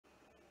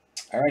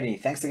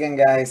Alrighty, thanks again,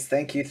 guys.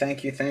 Thank you,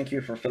 thank you, thank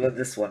you for filling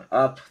this one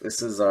up.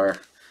 This is our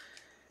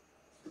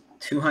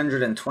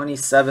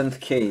 227th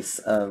case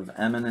of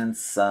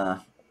Eminence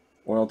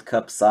World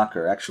Cup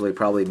Soccer. Actually,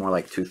 probably more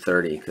like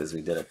 230 because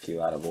we did a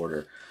few out of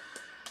order.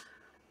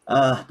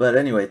 But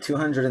anyway,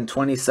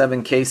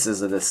 227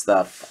 cases of this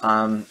stuff.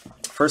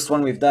 First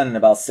one we've done in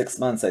about 6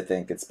 months, I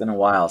think. It's been a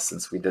while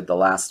since we did the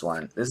last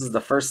one. This is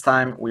the first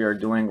time we are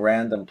doing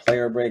random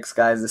player breaks,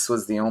 guys. This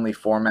was the only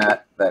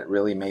format that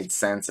really made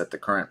sense at the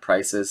current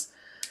prices.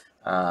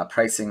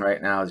 Pricing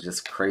right now is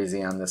just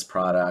crazy on this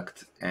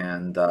product,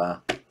 and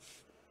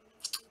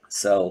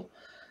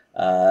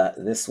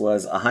this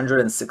was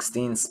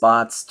 116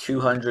 spots,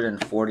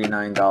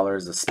 $249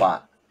 a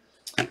spot.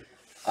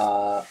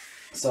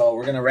 So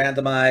we're going to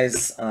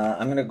randomize.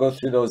 I'm going to go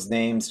through those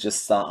names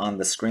just on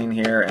the screen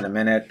here in a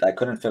minute. I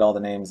couldn't fit all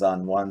the names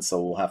on one,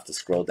 so we'll have to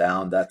scroll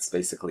down. That's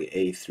basically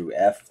A through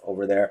F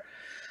over there.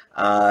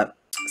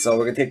 So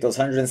we're going to take those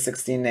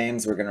 116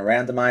 names. We're going to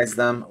randomize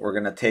them. We're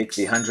going to take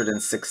the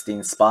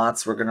 116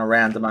 spots. We're going to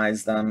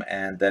randomize them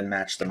and then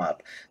match them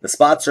up. The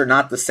spots are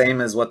not the same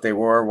as what they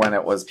were when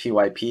it was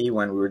PYP.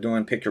 When we were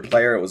doing Pick Your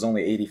Player, it was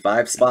only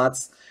 85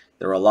 spots.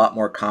 There are a lot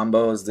more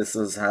combos. This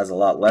has a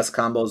lot less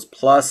combos.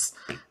 Plus,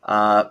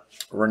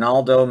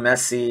 Ronaldo,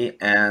 Messi,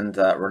 and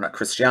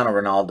Cristiano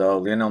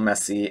Ronaldo, Lionel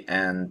Messi,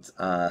 and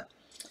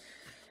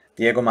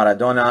Diego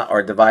Maradona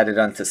are divided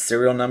into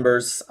serial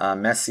numbers.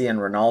 Messi and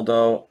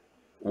Ronaldo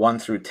 1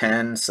 through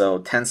 10. So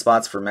 10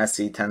 spots for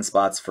Messi, 10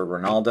 spots for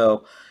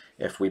Ronaldo.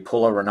 If we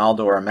pull a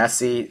Ronaldo or a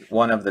Messi,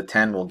 one of the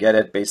 10 will get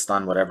it based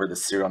on whatever the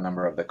serial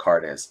number of the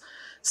card is.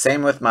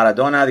 Same with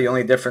Maradona. The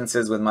only difference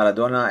is with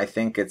Maradona, I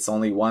think it's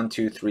only 1,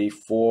 2, 3,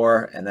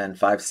 4, and then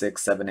 5, 6,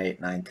 7,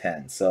 8, 9,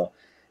 10. So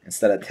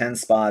instead of 10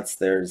 spots,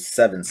 there's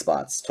 7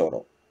 spots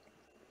total.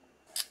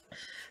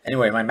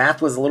 Anyway, my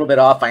math was a little bit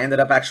off. I ended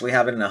up actually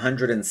having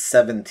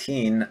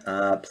 117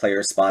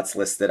 player spots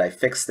listed. I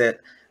fixed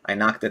it. I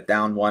knocked it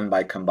down one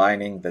by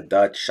combining the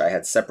Dutch. I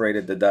had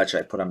separated the Dutch.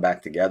 I put them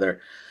back together.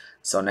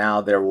 So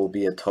now there will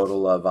be a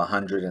total of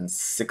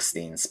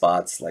 116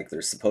 spots like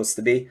they're supposed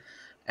to be.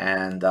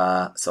 And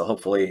so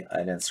hopefully I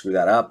didn't screw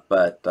that up,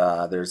 but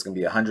there's going to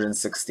be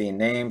 116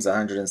 names,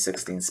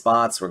 116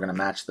 spots. We're going to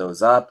match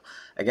those up.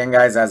 Again,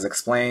 guys, as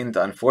explained,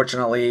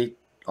 unfortunately,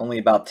 only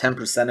about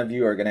 10% of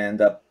you are going to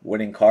end up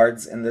winning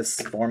cards in this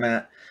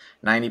format.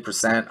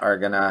 90% are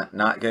going to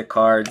not get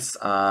cards,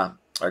 are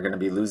going to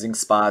be losing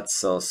spots.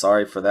 So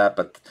sorry for that,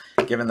 but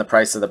given the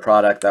price of the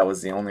product, that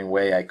was the only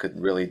way I could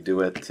really do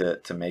it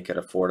to make it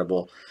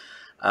affordable.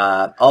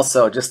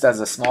 Also, just as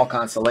a small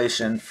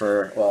consolation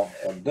for, well,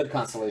 a good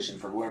consolation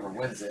for whoever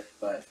wins it,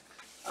 but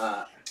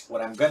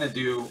what I'm going to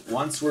do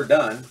once we're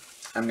done,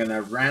 I'm going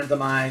to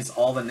randomize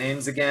all the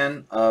names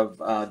again of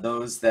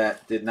those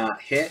that did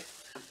not hit,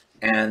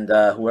 and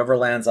whoever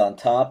lands on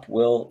top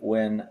will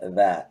win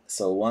that.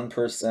 So one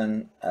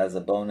person as a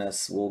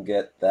bonus will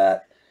get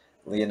that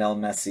Lionel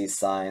Messi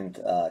signed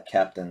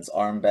captain's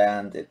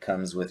armband. It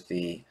comes with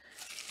the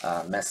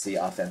Messi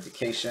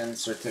authentication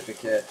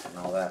certificate and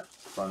all that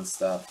fun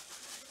stuff.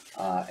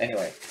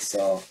 Anyway,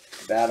 so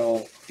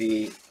that'll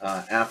be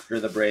after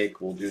the break.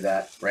 We'll do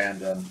that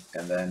random,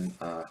 and then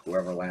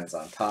whoever lands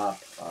on top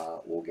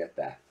will get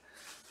that.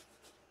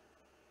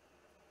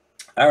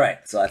 All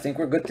right, so I think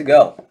we're good to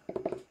go.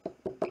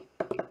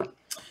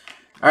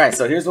 All right,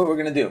 so here's what we're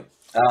going to do.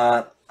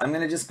 I'm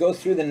going to just go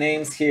through the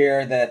names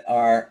here that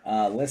are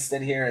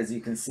listed here. As you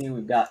can see,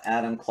 we've got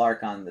Adam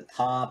Clark on the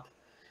top,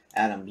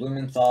 Adam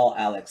Blumenthal,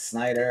 Alex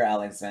Snyder,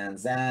 Alex Van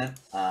Zandt,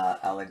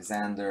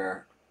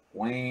 Alexander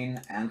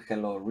Wayne,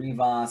 Angelo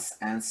Rivas,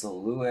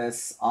 Ansel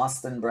Lewis.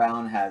 Austin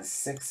Brown has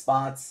 6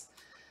 spots.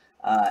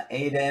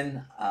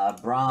 Aiden,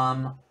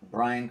 Brahm,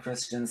 Brian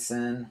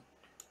Christensen,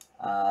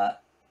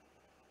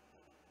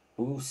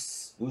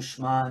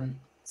 Bushman.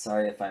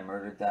 Sorry if I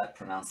murdered that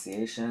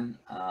pronunciation.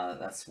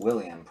 That's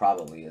William,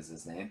 probably is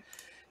his name.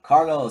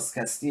 Carlos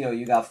Castillo,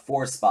 you got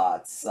 4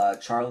 spots.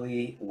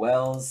 Charlie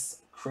Wells,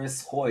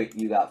 Chris Hoyt,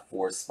 you got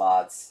 4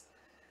 spots.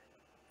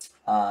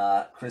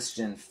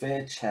 Christian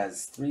Fitch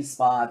has 3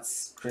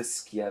 spots.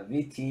 Chris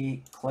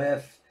Chiaviti,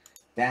 Cliff,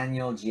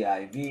 Daniel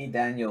GIV,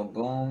 Daniel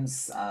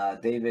Gomes,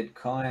 David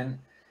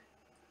Cohen.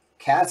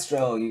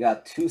 Castro, you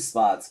got 2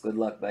 spots. Good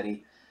luck,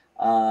 buddy.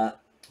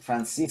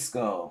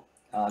 Francisco,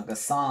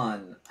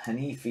 Gassan,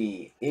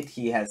 Hanifi,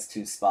 Ithi has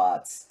 2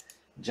 spots.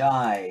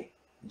 Jai,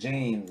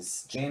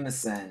 James,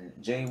 Jameson,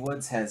 Jay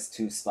Woods has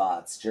 2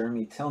 spots.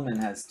 Jeremy Tillman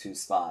has 2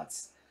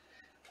 spots.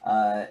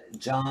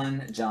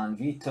 John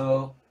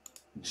Vito,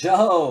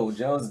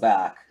 Joe's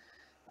back.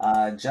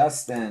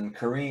 Justin,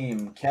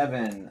 Kareem,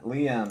 Kevin,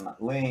 Liam,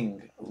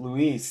 Ling,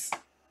 Luis.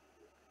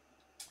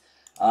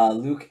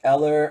 Luke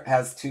Eller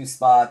has 2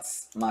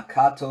 spots.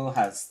 Makato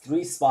has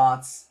 3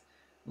 spots.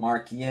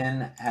 Mark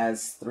Yin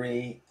has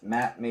 3.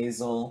 Matt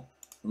Mazel,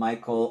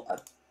 Michael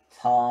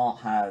Attal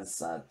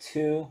has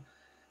 2.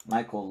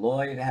 Michael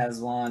Lloyd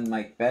has 1.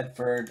 Mike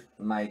Bedford,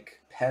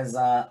 Mike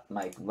Pezza,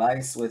 Mike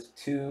Weiss with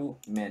 2.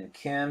 Min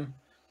Kim.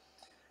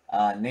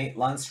 Nate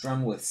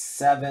Lundstrom with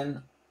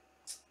 7.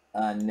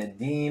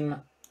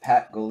 Nadim,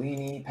 Pat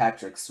Golini,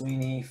 Patrick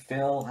Sweeney.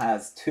 Phil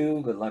has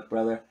 2. Good luck,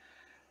 brother.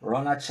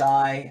 Rona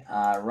Chai,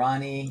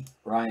 Ronnie,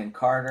 Ryan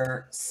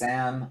Carter,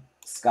 Sam,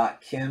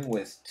 Scott Kim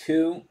with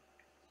 2.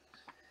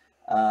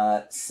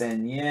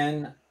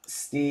 Senyin,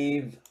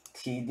 Steve,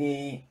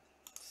 TD,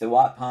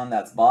 Thiwatpan,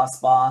 that's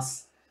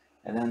Boss.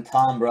 And then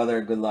Tom,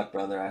 brother, good luck,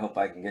 brother. I hope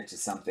I can get you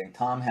something.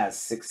 Tom has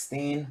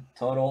 16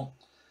 total.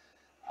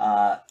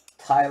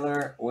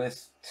 Tyler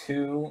with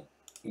 2,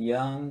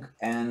 Young,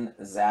 and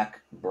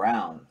Zach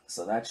Brown.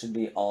 So that should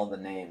be all the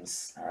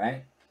names, all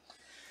right?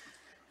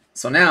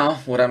 So now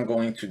what I'm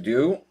going to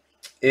do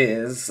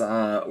is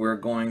we're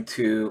going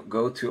to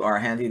go to our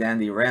handy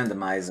dandy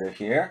randomizer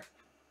here.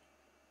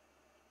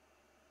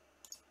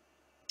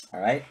 All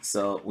right,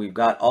 so we've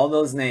got all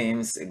those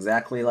names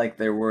exactly like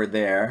they were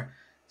there,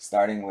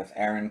 starting with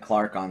Aaron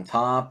Clark on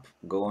top,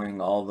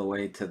 going all the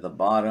way to the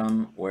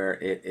bottom where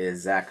it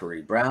is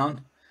Zachary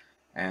Brown.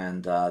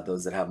 And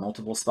those that have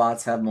multiple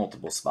spots have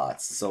multiple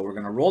spots. So we're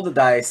going to roll the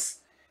dice.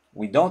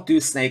 We don't do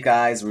snake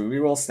eyes. We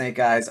re-roll snake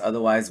eyes.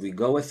 Otherwise, we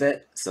go with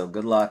it. So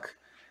good luck.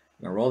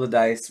 We're going to roll the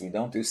dice. We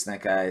don't do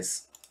snake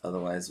eyes.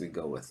 Otherwise, we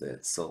go with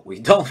it. So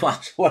we don't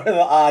watch. What are the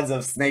odds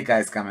of snake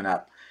eyes coming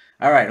up?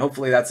 All right.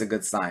 Hopefully, that's a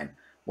good sign.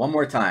 One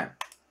more time.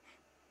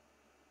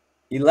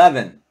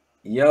 11.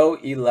 Yo,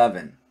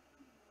 11.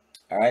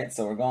 All right.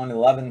 So we're going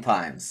 11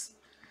 times.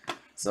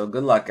 So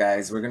good luck,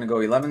 guys. We're going to go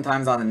 11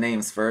 times on the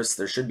names first.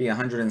 There should be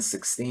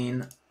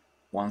 116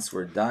 once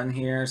we're done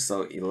here.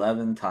 So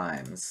 11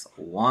 times.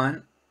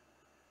 1.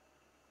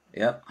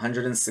 Yep,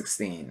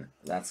 116.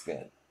 That's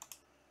good.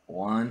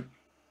 1,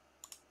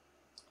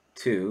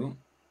 2,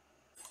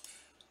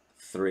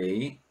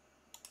 3,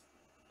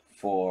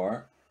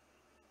 4,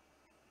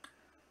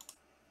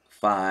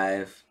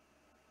 5,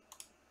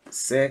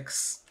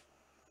 6,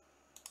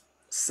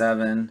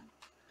 7,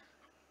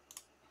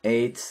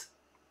 8,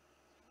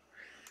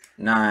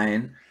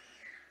 9,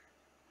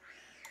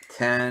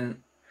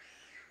 10,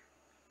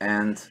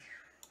 and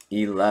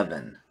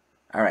 11.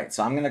 All right,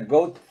 so I'm going to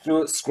go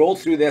through, scroll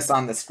through this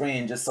on the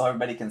screen just so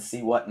everybody can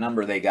see what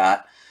number they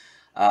got.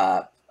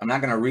 I'm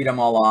not going to read them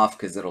all off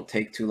because it'll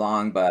take too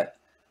long, but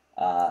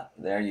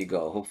there you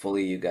go.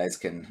 Hopefully you guys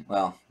can,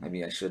 well,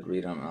 maybe I should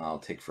read them. I'll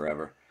take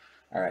forever.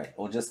 All right,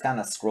 we'll just kind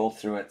of scroll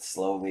through it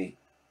slowly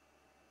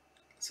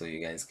so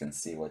you guys can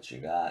see what you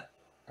got,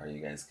 or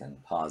you guys can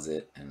pause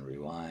it and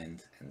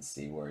rewind and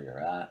see where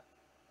you're at.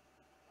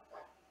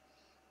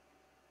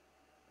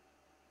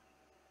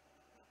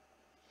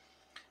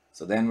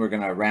 So then we're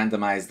going to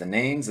randomize the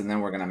names, and then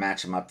we're going to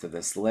match them up to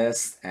this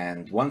list.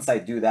 And once I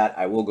do that,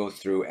 I will go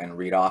through and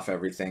read off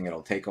everything.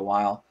 It'll take a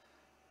while,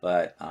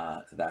 but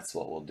that's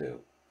what we'll do.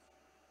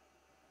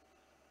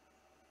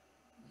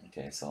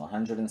 Okay, so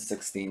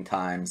 116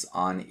 times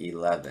on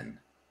 11.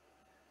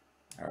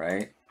 All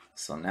right,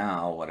 so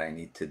now what I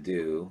need to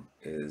do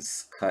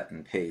is cut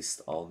and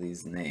paste all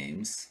these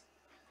names.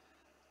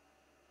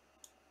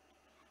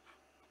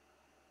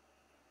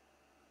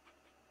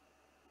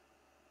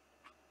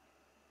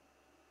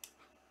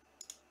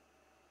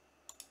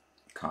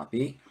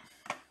 Copy.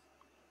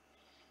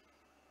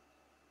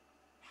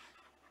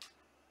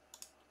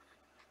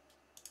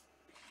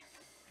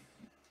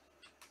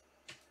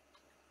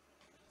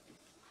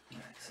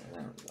 So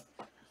there we go.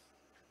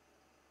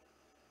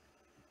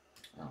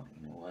 Oh,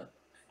 you know what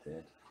I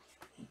did?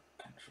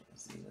 Control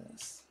Z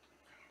this.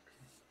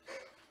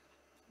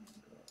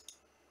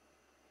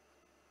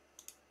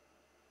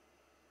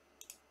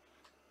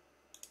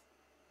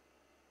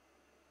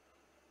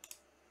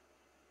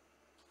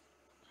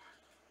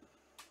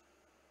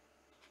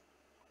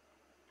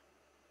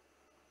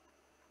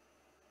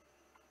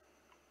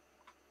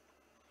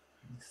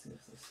 Let me see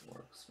if this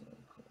works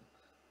really quick.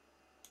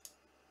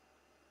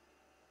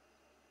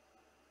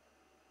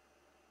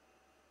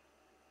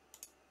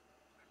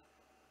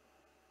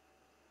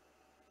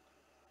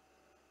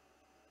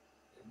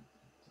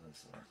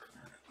 Does work.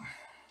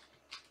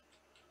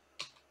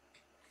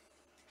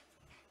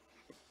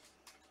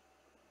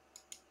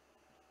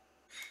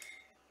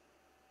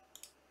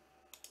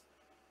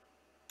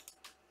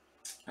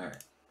 All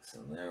right, so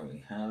there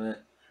we have it.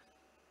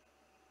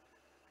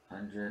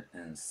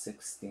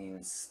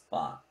 116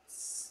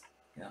 spots.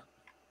 Yep.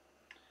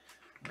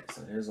 Okay,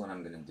 so here's what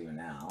I'm going to do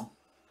now.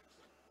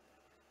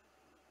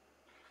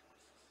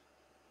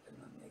 I'm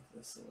going to make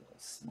this a little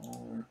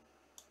smaller.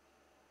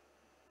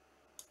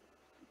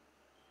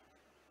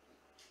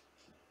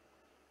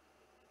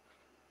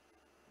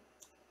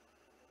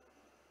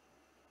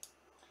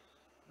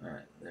 All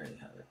right, there you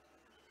have it.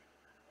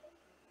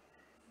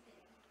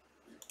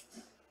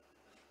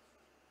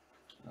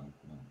 Oh,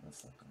 no,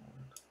 that's not going to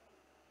work.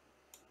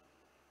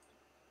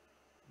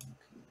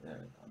 Okay, there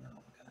we go. Now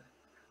we got it.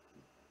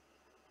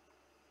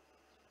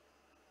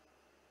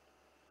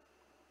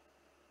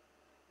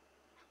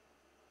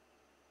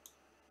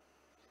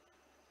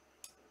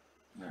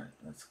 All right,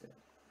 that's good.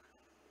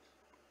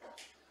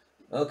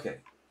 Okay,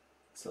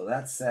 so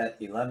that's set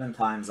 11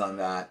 times on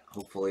that.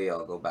 Hopefully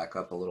I'll go back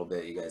up a little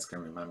bit. You guys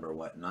can remember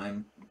what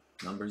 9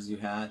 numbers you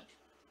had.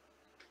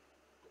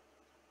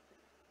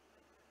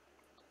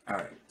 All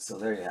right, so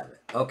there you have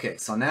it. Okay,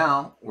 so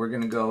now we're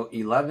going to go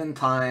 11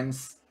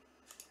 times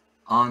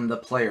on the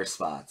player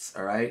spots.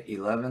 All right,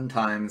 11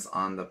 times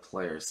on the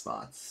player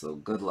spots. So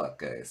good luck,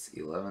 guys.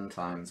 11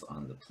 times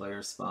on the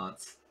player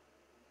spots.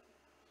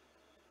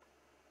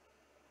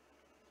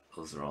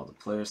 Those are all the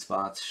player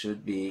spots.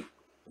 Should be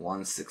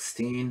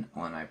 116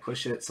 when I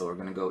push it. So we're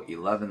going to go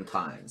 11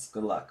 times.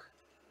 Good luck.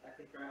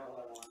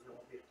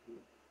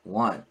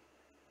 1,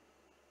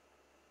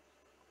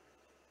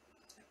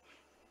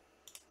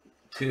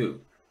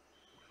 2,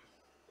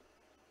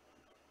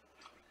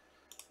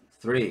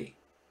 3,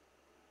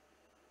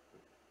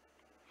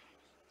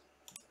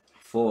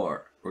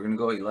 4. We're going to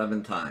go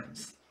 11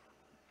 times.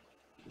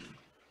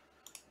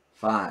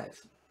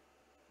 5,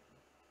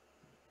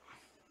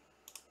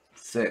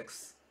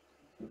 6,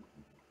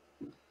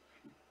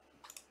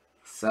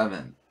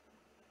 7,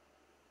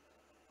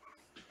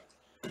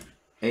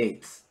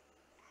 8,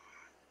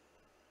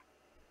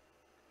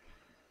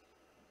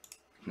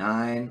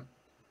 9,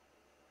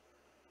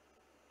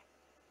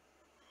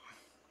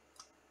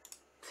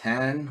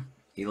 10,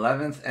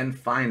 11th and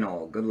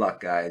final. Good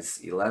luck,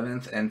 guys.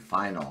 11th and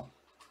final.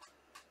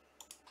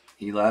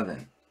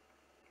 11.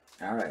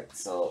 All right,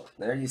 so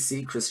there you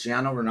see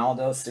Cristiano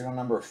Ronaldo, serial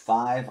number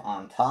 5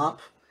 on top.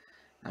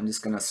 I'm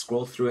just going to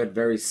scroll through it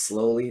very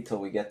slowly till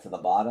we get to the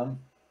bottom.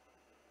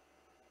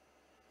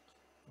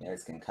 You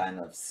guys can kind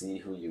of see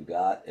who you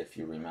got if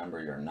you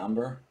remember your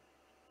number.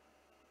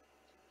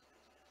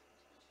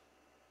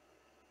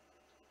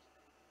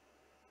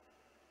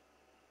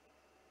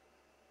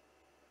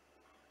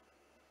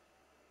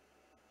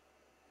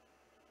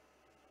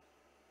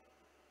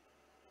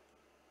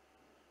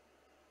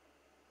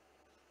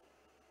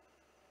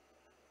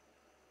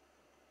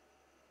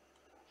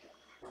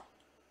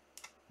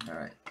 All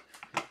right,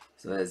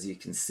 so as you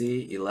can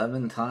see,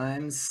 11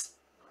 times.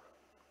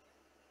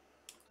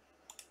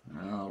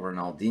 Well,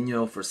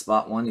 Ronaldinho for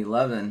spot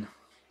 111.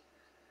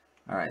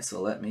 All right, so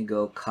let me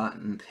go cut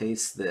and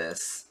paste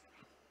this.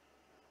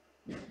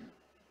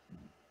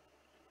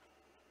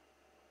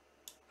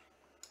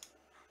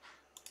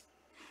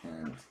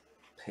 And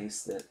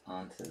paste it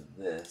onto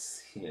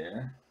this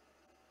here.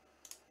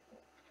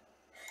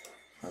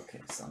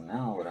 Okay, so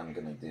now what I'm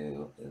going to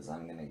do is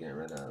I'm going to get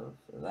rid of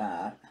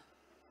that.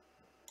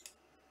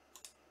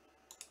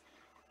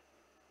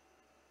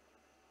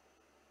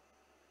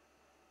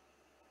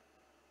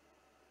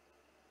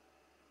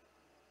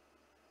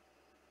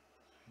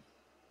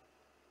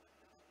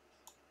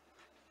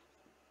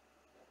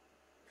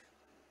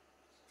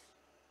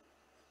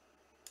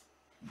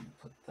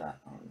 Put that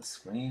on the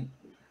screen.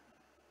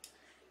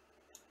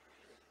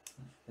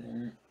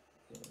 There,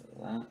 get rid of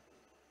that.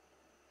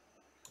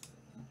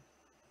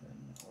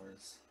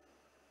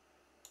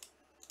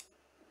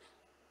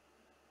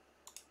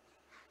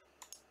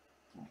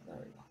 Oh, there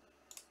we go.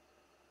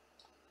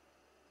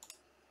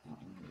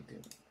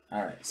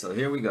 All right, so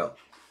here we go.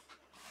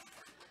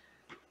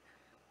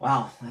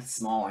 Wow, that's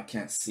small. I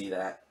can't see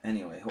that.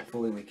 Anyway,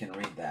 hopefully we can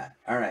read that.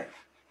 All right.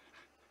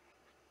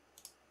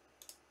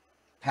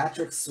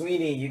 Patrick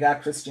Sweeney, you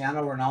got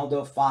Cristiano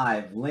Ronaldo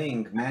 5,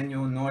 Ling,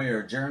 Manuel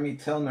Neuer, Jeremy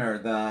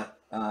Tilner, the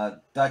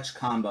Dutch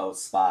combo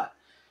spot.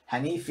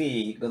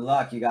 Hanifi, good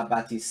luck, you got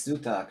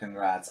Batistuta,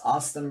 congrats.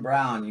 Austin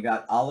Brown, you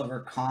got Oliver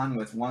Kahn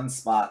with 1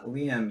 spot.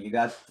 Liam, you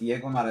got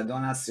Diego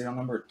Maradona, serial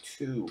number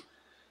 2.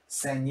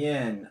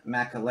 Senyin,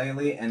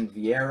 Makalele and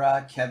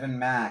Vieira, Kevin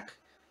Mack,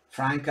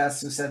 Franca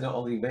Sousa de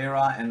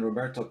Oliveira and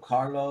Roberto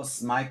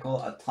Carlos, Michael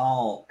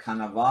Atal,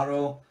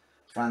 Cannavaro,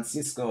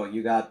 Francisco,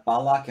 you got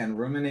Balak and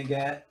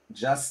Rummenigge.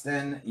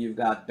 Justin, you've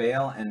got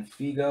Bale and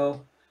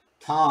Figo.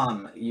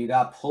 Tom, you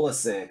got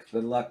Pulisic.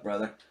 Good luck,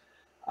 brother.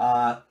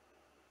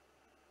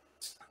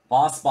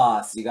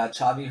 Boss, you got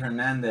Xavi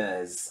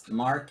Hernandez.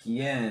 Mark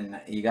Yin,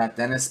 you got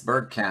Dennis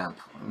Bergkamp.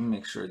 Let me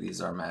make sure these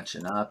are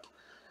matching up.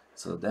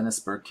 So Dennis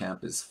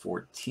Bergkamp is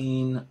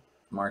 14.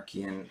 Mark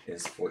Yin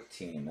is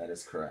 14. That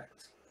is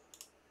correct.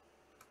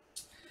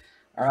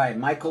 All right,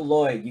 Michael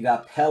Lloyd, you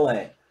got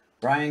Pele.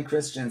 Brian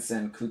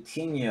Christensen,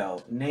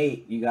 Coutinho,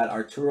 Nate, you got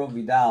Arturo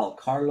Vidal,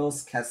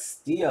 Carlos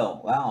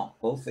Castillo. Wow,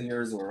 both of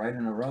yours were right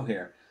in a row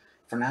here.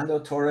 Fernando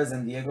Torres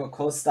and Diego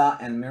Costa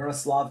and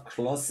Miroslav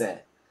Klose.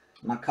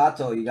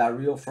 Makato, you got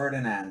Rio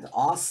Ferdinand.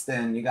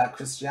 Austin, you got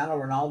Cristiano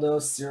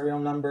Ronaldo, serial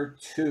number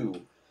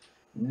 2.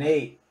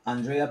 Nate,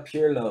 Andrea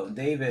Pirlo,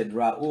 David,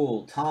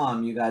 Raul,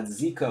 Tom, you got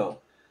Zico.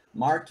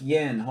 Mark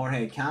Yin,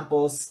 Jorge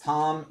Campos.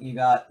 Tom, you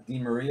got Di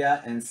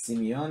Maria and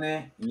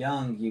Simeone.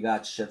 Young, you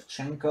got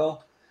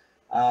Shevchenko.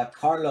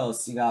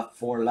 Carlos, you got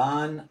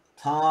Forlan.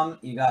 Tom,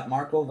 you got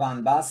Marco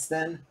Van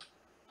Basten.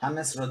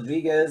 James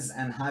Rodriguez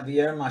and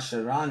Javier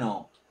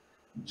Mascherano.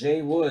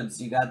 Jay Woods,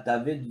 you got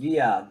David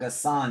Villa.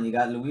 Gassan, you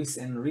got Luis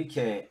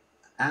Enrique.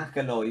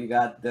 Angelo, you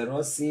got De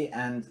Rossi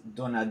and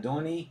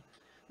Donadoni.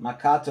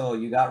 Makato,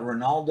 you got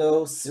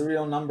Ronaldo,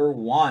 serial number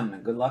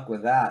 1. Good luck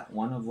with that.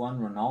 1 of 1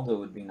 Ronaldo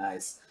would be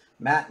nice.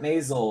 Matt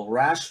Mazel,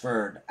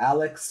 Rashford,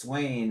 Alex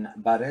Swain,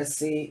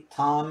 Baresi.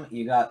 Tom,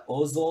 you got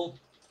Ozil.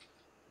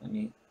 Let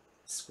me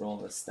scroll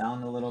this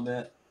down a little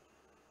bit.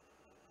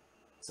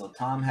 So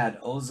Tom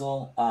had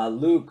Ozil,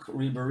 Luke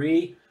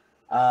Ribery,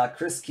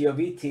 Chris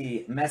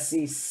Chioviti,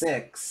 Messi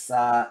 6,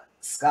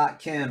 Scott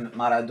Kim,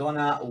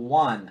 Maradona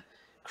 1,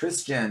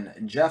 Christian,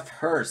 Jeff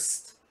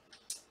Hurst,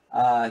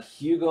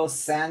 Hugo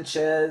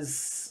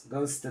Sanchez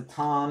goes to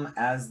Tom,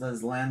 as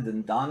does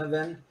Landon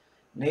Donovan,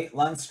 Nate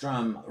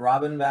Lundstrom,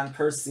 Robin Van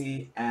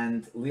Persie,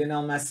 and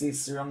Lionel Messi,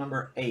 serial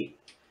number 8.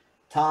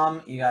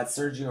 Tom, you got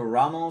Sergio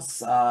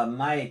Ramos.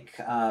 Mike,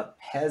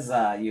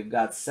 Peza, you've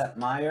got Sepp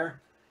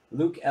Meyer.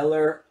 Luke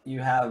Eller, you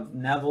have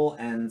Neville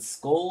and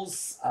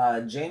Scholes.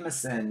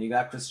 Jameson, you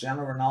got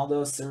Cristiano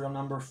Ronaldo, serial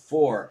number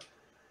 4.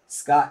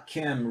 Scott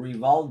Kim,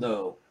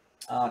 Rivaldo.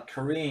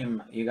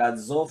 Kareem, you got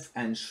Zoff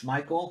and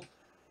Schmeichel.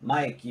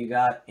 Mike, you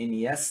got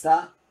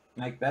Iniesta.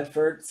 Mike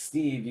Bedford.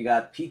 Steve, you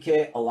got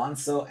Piqué,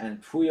 Alonso,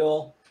 and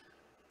Puyol.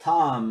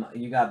 Tom,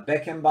 you got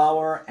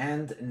Beckenbauer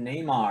and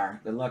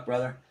Neymar. Good luck,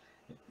 brother.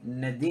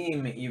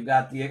 Nadim, you've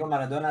got Diego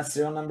Maradona,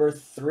 serial number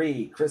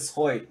 3. Chris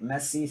Hoyt,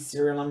 Messi,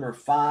 serial number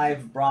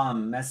 5.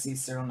 Brom, Messi,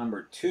 serial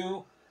number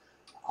 2.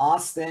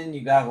 Austin,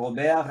 you got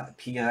Robert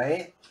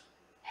Pire.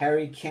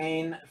 Harry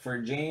Kane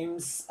for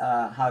James.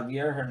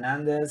 Javier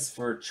Hernandez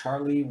for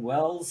Charlie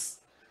Wells.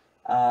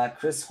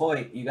 Chris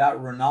Hoyt, you got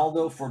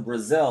Ronaldo for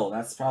Brazil.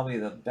 That's probably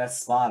the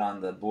best spot on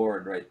the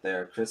board right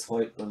there. Chris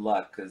Hoyt, good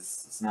luck,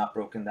 because it's not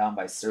broken down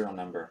by serial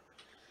number.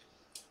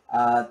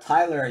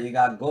 Tyler, you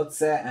got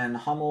Gotze and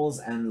Hummels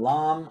and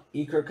Lam,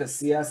 Iker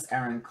Casillas,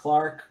 Aaron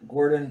Clark,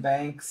 Gordon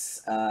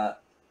Banks,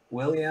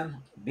 William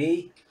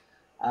B,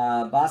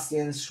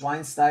 Bastian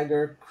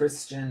Schweinsteiger,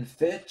 Christian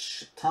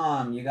Fitch.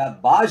 Tom, you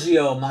got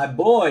Baggio, my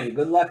boy.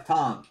 Good luck,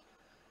 Tom.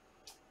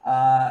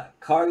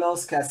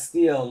 Carlos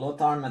Castillo,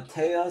 Lothar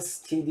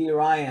Mateus, TD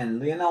Ryan,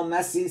 Lionel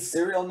Messi,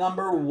 serial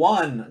number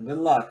 1. Good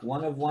luck.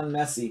 1 of 1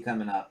 Messi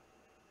coming up.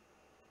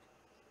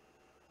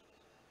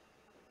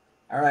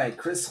 All right,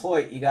 Chris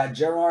Hoyt, you got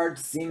Gerard,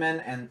 Seaman,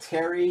 and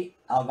Terry.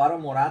 Alvaro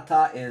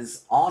Morata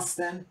is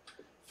Austin.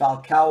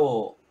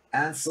 Falcao,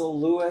 Ansel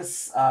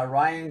Lewis.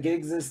 Ryan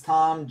Giggs is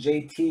Tom.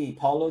 JT,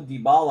 Paulo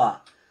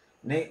Dybala.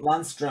 Nate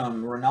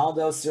Lundstrom,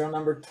 Ronaldo, serial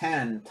number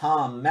 10.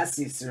 Tom,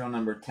 Messi, serial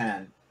number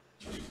 10.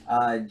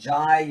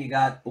 Jai, you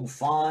got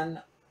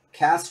Buffon.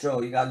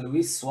 Castro, you got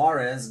Luis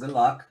Suarez. Good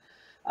luck.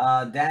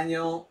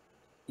 Daniel,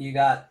 you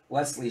got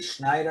Wesley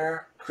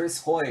Schneider.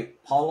 Chris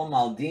Hoyt, Paulo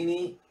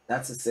Maldini.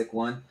 That's a sick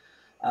one.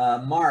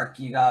 Mark,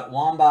 you got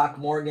Wambach,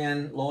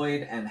 Morgan,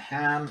 Lloyd, and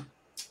Ham.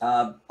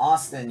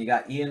 Austin, you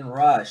got Ian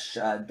Rush.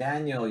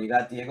 Daniel, you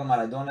got Diego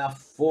Maradona,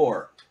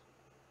 4.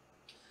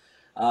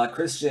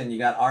 Christian, you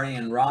got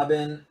Arjen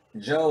Robin.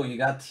 Joe, you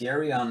got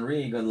Thierry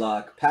Henry. Good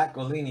luck. Pat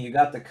Golini, you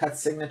got the cut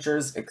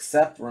signatures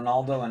except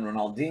Ronaldo and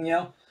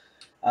Ronaldinho.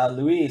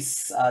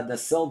 Luis da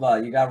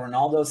Silva, you got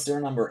Ronaldo,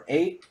 serial number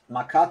 8.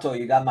 Makato,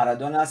 you got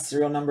Maradona,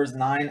 serial numbers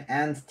 9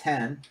 and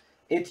 10.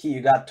 Itki,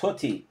 you got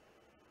Totti.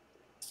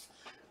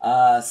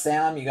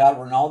 Sam, you got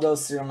Ronaldo,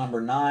 serial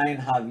number 9.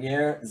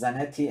 Javier,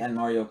 Zanetti, and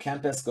Mario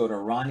Kempes go to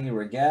Ronnie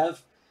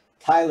Regev.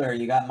 Tyler,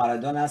 you got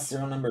Maradona,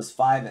 serial numbers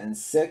 5 and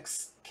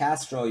 6.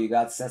 Castro, you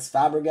got Cesc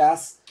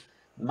Fabregas.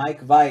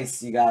 Mike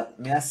Weiss, you got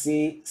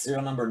Messi,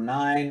 serial number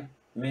 9.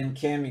 Min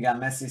Kim, you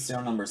got Messi,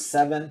 serial number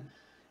 7.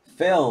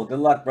 Phil, good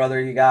luck, brother.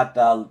 You got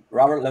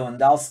Robert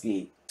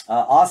Lewandowski.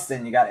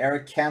 Austin, you got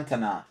Eric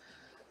Cantona.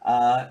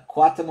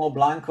 Cuauhtemoc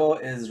Blanco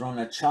is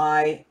Rona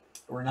Chai.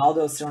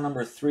 Ronaldo, serial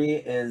number 3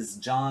 is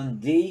John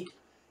D.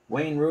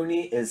 Wayne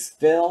Rooney is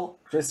Phil.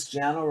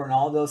 Cristiano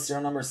Ronaldo,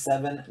 serial number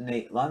 7,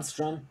 Nate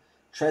Lundstrom.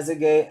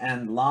 Trezeguet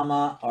and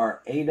Lama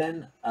are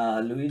Aiden.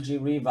 Luigi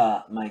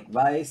Riva, Mike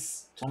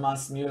Weiss.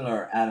 Thomas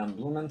Mueller, Adam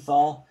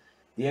Blumenthal.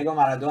 Diego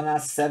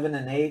Maradona, 7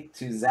 and 8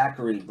 to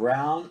Zachary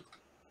Brown.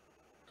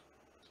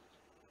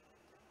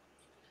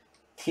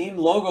 Team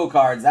logo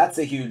cards, that's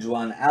a huge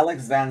one.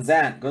 Alex Van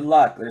Zandt, good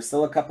luck. There's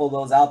still a couple of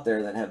those out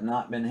there that have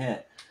not been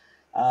hit.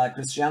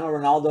 Cristiano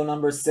Ronaldo,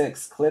 number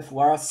 6. Cliff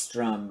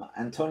Warstrom.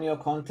 Antonio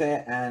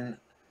Conte and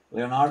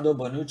Leonardo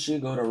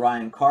Bonucci go to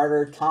Ryan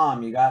Carter.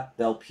 Tom, you got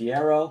Del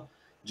Piero.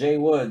 Jay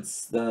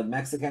Woods, the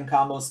Mexican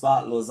combo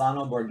spot.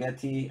 Lozano,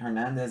 Borghetti,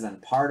 Hernandez,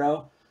 and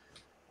Pardo.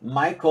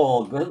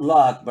 Michael, good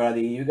luck,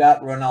 buddy. You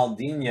got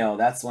Ronaldinho.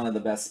 That's one of the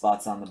best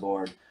spots on the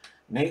board.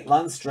 Nate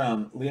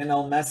Lundstrom,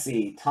 Lionel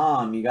Messi.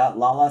 Tom, you got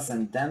Lalas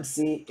and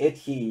Dempsey.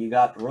 Ithi, you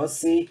got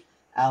Rossi.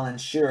 Alan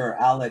Shearer,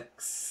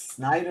 Alex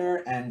Snyder,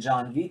 and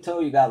John Vito.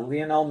 You got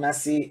Lionel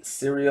Messi,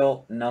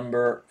 serial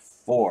number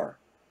 4.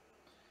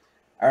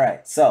 All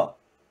right, so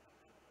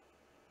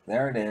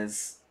there it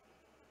is.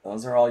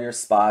 Those are all your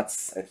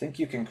spots. I think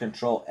you can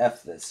control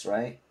F this,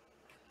 right?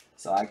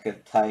 So I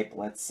could type,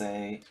 let's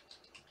say,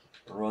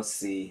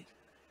 Rossi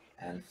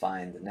and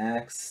find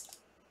next.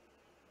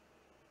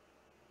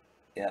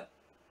 Yep.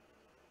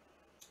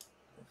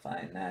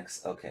 Find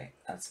next. Okay,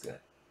 that's good.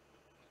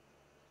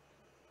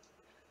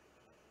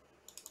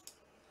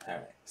 All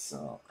right,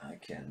 so I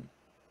can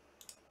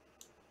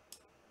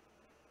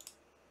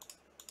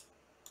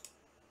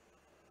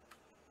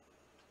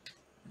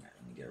let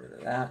me get rid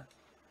of that.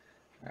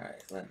 All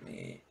right, let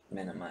me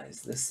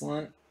minimize this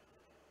one.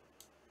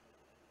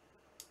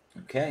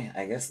 Okay,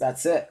 I guess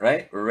that's it,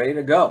 right? We're ready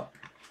to go.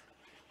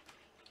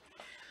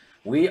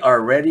 We are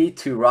ready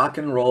to rock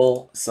and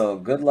roll. So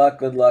good luck,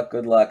 good luck,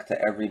 good luck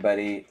to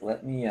everybody.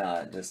 Let me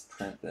just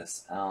print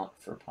this out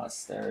for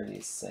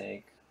posterity's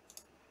sake.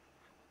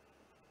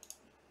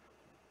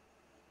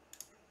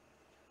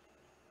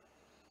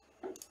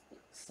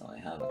 So I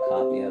have a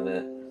copy of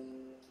it.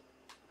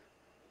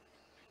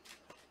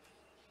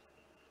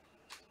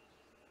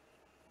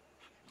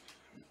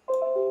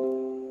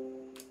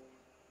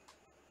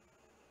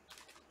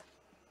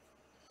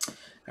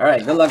 All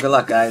right, good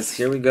luck, guys.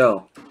 Here we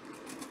go.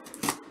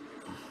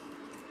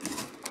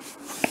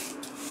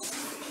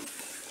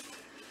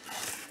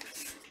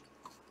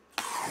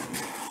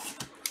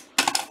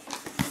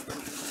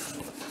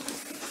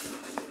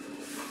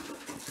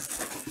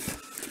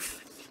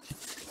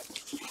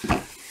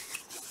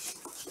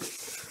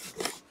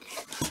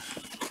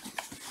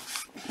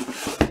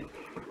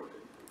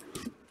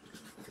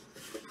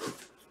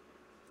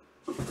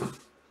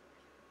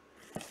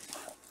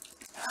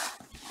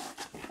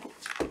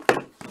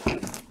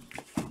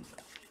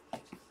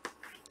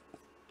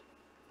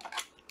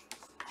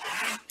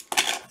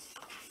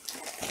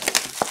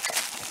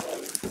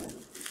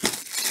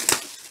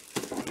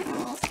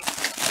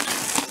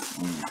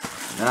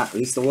 We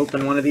used to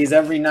open one of these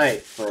every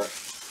night for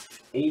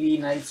 80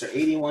 nights or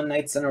 81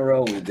 nights in a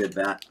row. We did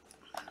that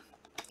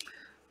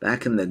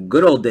back in the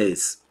good old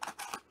days,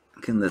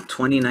 back in the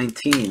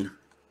 2019.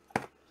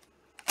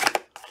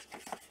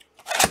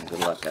 Good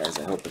luck, guys.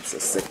 I hope it's a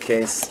sick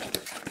case.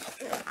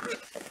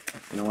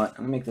 You know what? I'm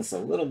gonna make this a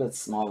little bit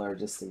smaller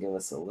just to give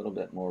us a little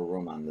bit more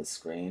room on the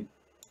screen.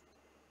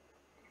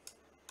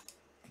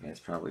 You guys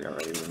probably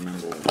already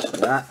remember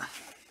that.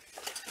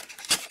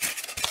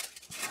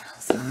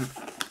 How's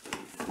that?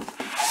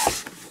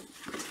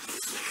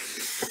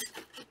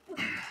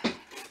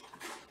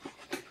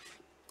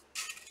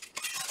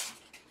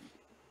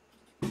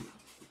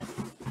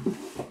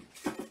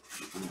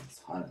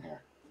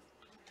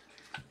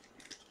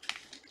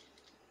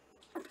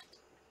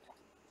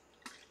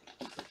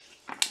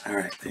 All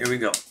right, here we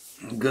go.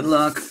 Good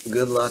luck,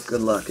 good luck,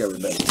 good luck,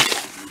 everybody.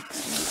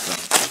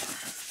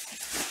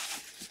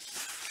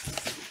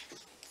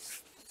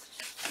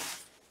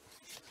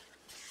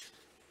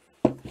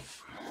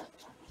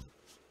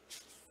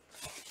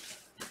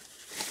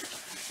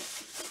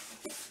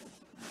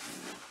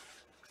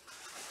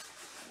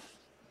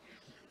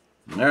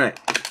 All right.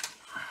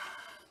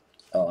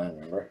 Oh, I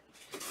remember.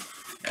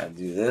 Gotta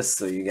do this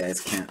so you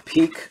guys can't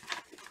peek.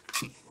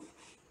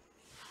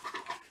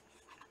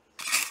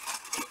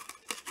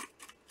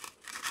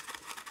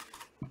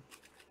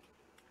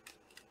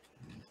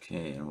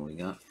 Okay, and we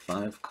got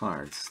 5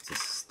 cards to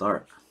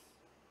start.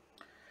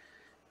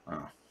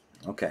 Oh,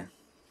 okay.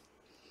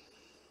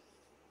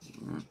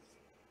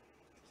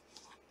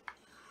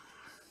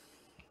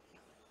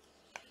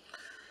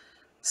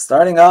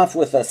 Starting off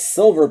with a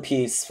silver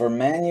piece for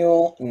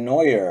Manuel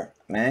Neuer.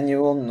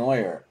 Manuel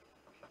Neuer.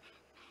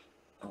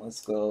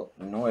 Let's go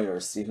Neuer,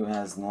 see who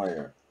has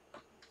Neuer.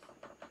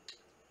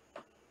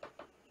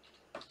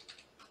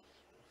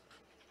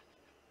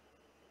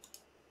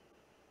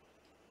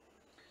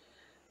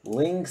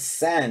 Ling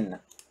Sen.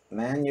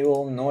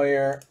 Manuel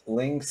Neuer,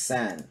 Ling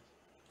Sen.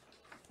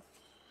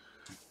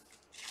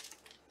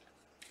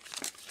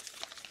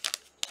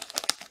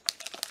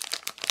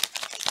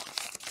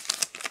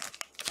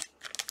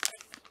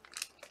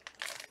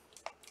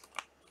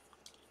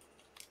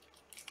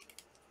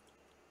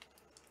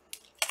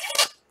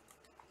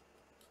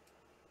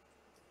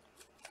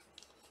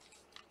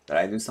 Did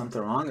I do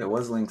something wrong? It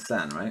was Ling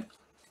Sen, right?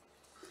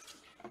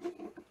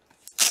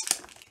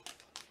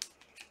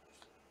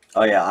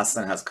 Oh yeah,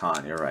 Austin has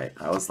Khan. You're right.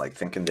 I was like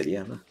thinking, did he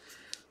have a...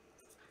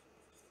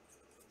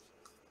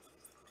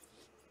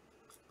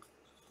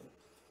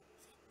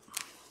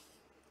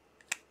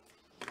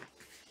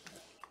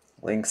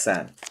 Ling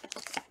Sen.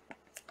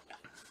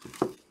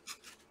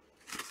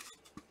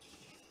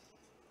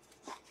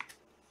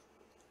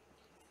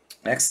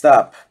 Next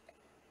up,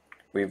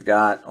 we've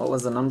got, what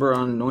was the number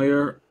on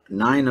Neuer?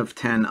 9 of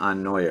 10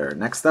 on Neuer.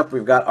 Next up,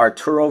 we've got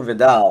Arturo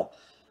Vidal.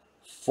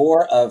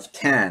 4 of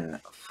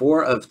 10.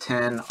 4 of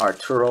 10,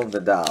 Arturo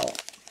Vidal.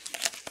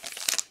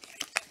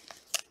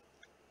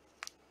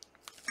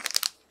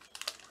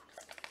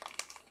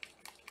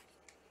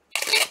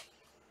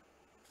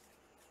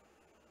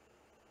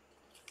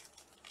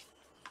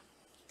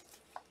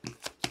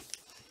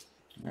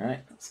 All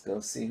right, let's go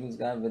see who's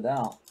got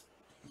Vidal.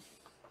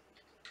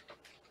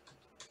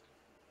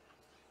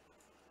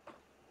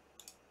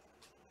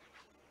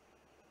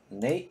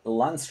 Nate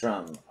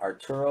Lundstrom,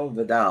 Arturo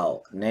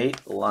Vidal, Nate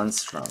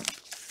Lundstrom.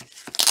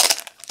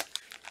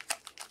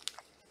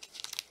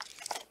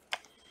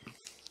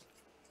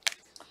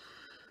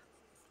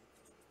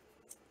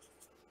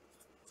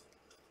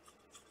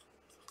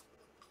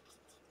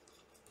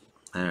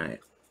 All right,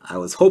 I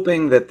was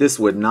hoping that this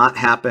would not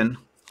happen.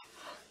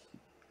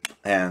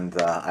 And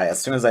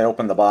as soon as I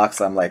opened the box,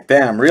 I'm like,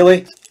 damn,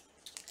 really?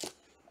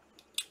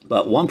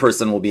 But one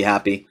person will be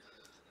happy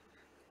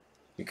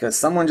because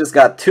someone just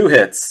got 2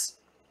 hits.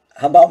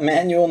 How about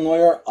Manuel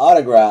Neuer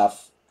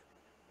autograph?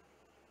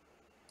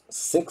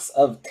 6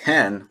 of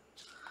 10.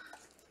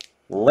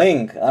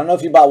 Link. I don't know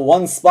if you bought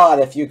one spot,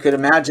 if you could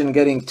imagine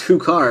getting 2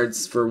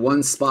 cards for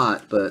one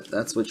spot, but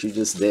that's what you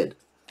just did.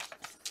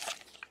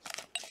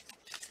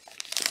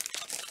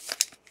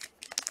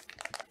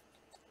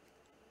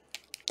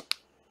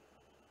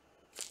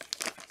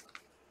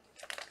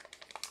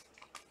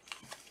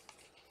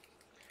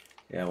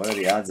 Yeah, what are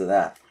the odds of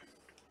that?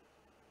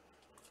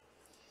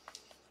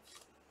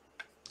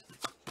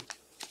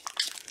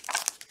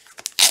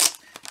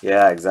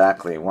 Yeah,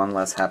 exactly. One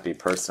less happy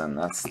person.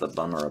 That's the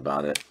bummer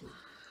about it.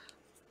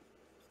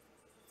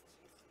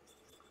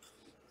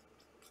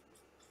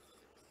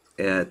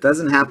 Yeah, it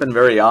doesn't happen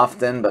very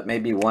often, but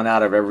maybe 1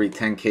 out of every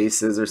 10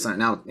 cases or something.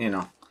 Now, you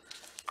know,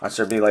 I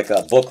should be like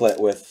a booklet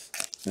with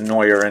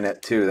Neuer in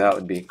it too. That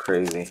would be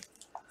crazy.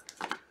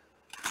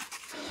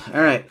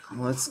 All right,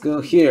 let's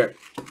go here.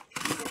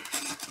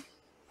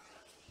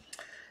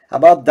 How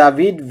about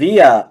David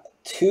Villa,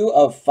 2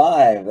 of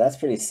 5? That's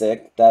pretty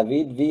sick.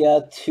 David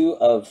Villa, 2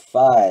 of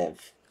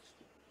 5.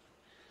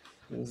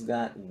 Who's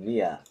got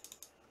Villa?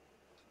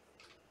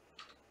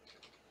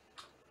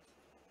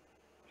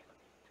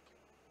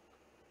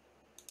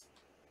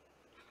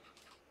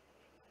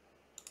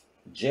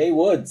 Jay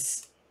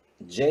Woods.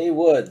 Jay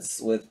Woods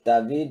with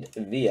David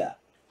Villa.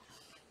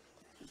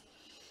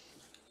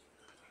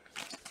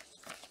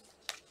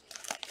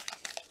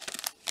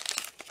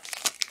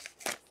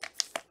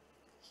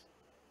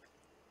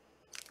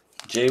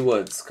 Jay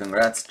Woods.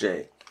 Congrats,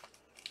 Jay.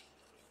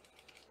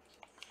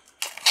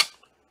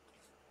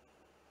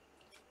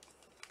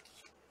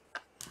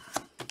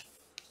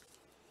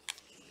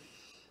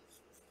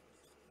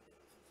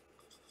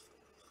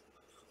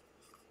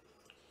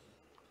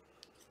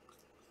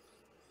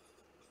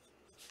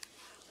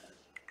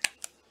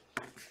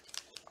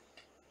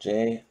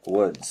 Jay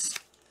Woods.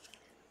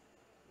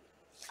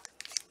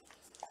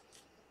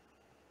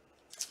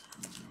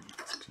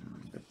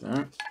 Get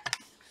that.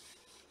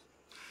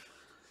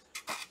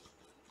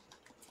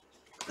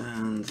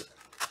 And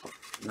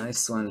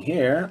nice one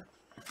here.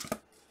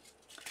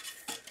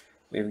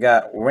 We've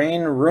got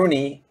Wayne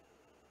Rooney,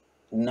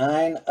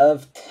 9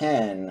 of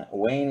 10.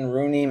 Wayne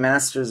Rooney,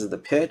 Masters of the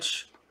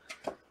Pitch.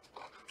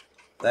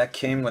 That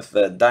came with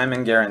the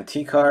Diamond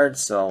Guarantee card,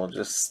 so we'll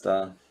just...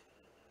 I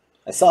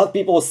saw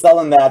people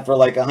selling that for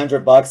like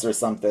 $100 or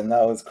something.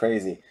 That was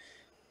crazy.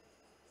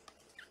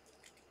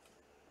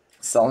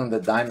 Selling the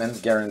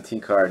Diamond Guarantee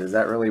card. Is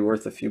that really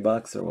worth a few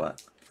bucks or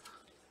what?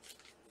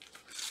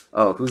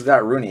 Oh, who's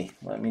got Rooney?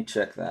 Let me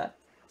check that.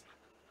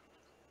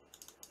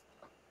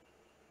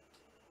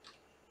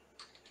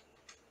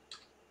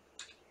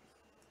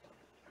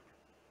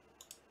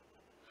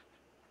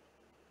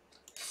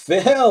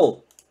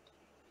 Phil!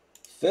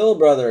 Phil,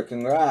 brother,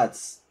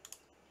 congrats.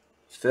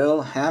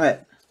 Phil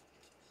Hammett.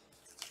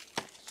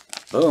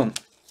 Boom.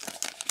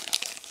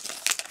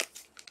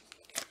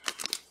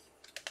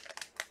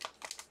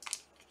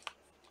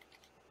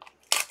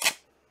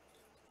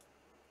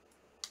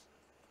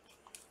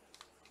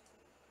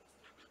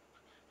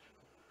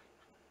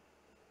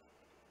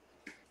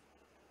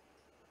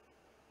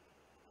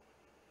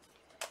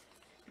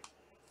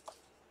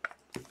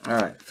 All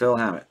right, Phil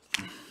Hammett.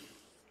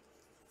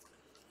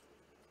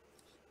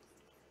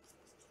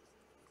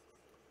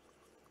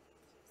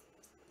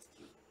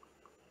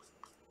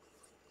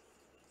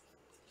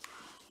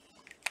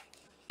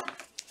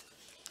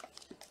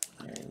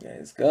 There you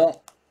guys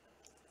go.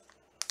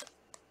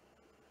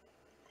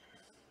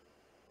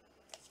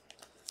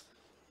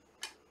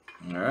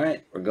 All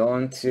right, we're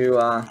going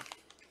to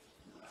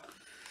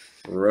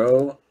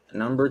row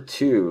number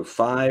 2,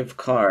 5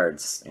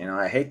 cards. You know,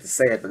 I hate to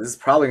say it, but this is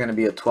probably going to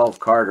be a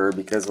 12-carder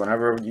because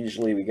whenever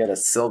usually we get a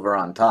silver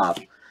on top,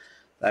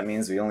 that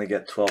means we only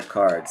get 12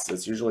 cards. So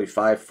it's usually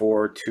 5,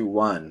 4, 2,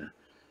 1,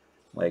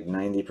 like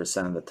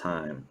 90% of the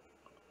time.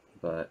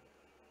 But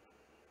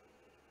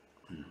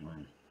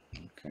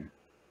okay,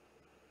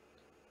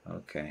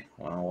 okay,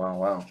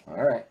 well.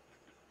 All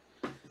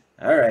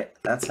right.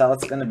 That's how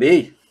it's going to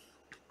be.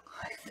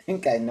 I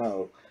think I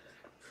know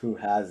who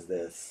has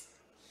this.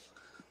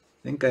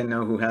 I think I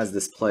know who has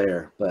this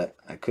player, but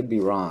I could be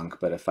wrong.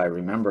 But if I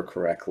remember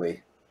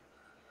correctly,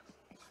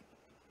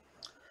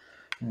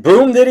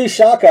 Boom Diddy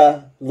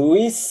Shaka,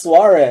 Luis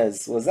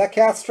Suarez. Was that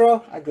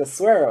Castro? I could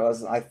swear it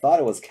was. I thought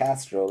it was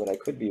Castro, but I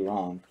could be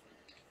wrong.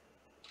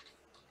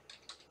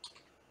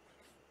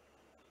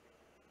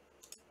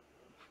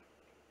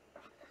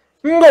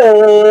 Goal!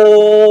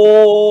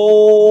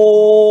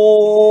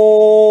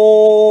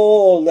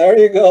 There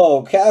you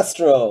go,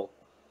 Castro.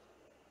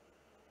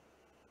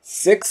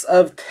 6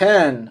 of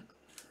 10.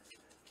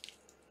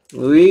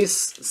 Luis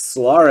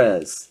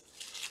Suarez.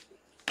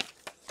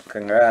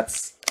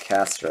 Congrats,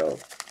 Castro.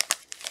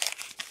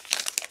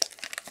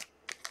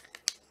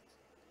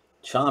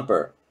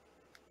 Chomper.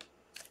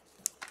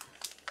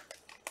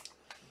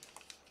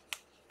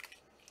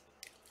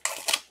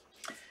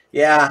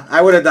 Yeah,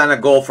 I would have done a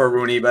goal for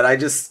Rooney, but I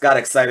just got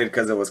excited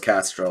because it was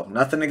Castro.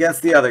 Nothing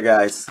against the other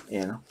guys,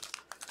 you know.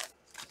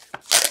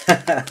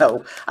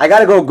 I got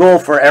to go goal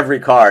for every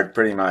card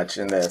pretty much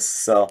in this,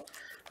 so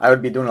I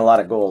would be doing a lot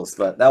of goals,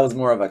 but that was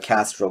more of a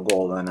Castro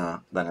goal than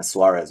a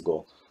Suarez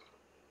goal.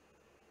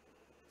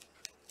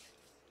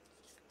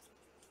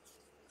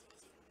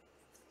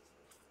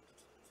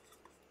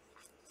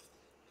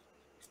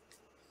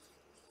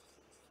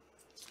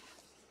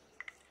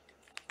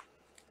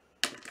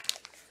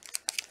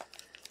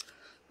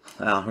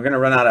 We're going to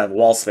run out of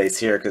wall space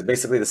here because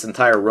basically this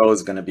entire row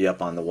is going to be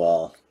up on the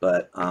wall.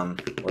 But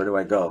where do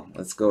I go?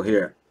 Let's go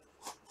here.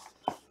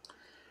 How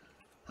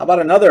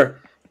about another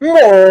goal?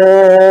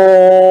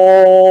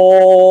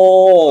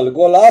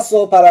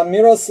 Golazo para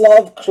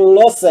Miroslav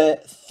Klose,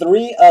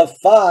 3 of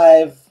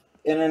 5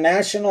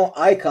 international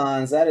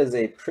icons. That is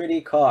a pretty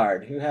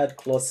card. Who had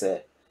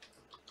Klose?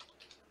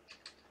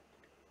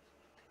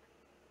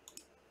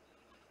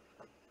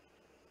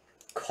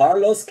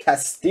 Carlos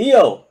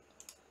Castillo.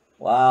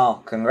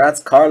 Wow, congrats,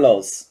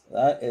 Carlos.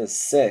 That is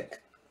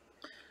sick.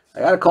 I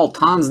gotta call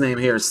Tom's name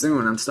here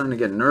soon. I'm starting to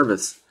get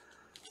nervous.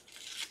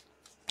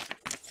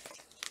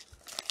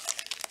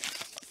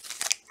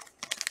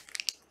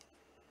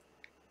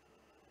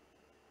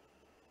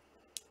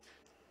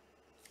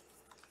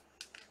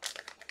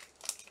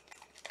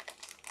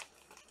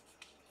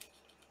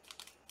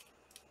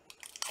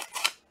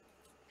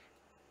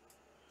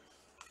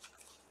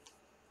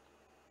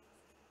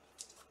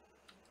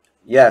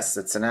 Yes,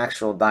 it's an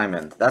actual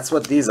diamond. That's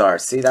what these are.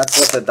 See, that's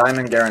what the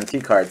diamond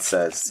guarantee card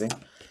says. See?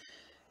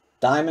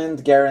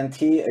 Diamond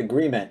guarantee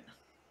agreement.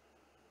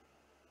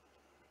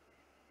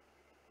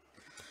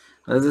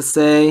 What does it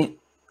say?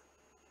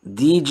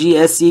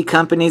 DGSE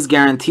Companies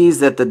guarantees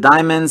that the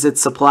diamonds it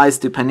supplies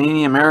to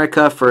Panini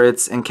America for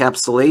its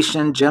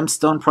encapsulation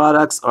gemstone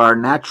products are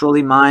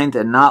naturally mined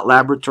and not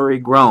laboratory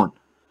grown.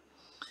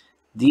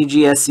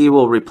 DGSE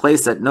will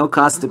replace at no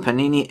cost to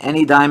Panini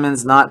any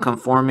diamonds not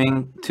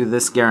conforming to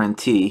this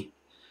guarantee.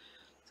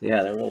 So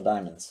yeah, they're real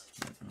diamonds.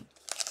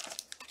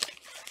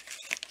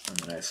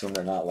 I assume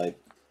they're not like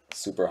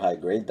super high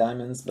grade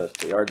diamonds, but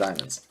they are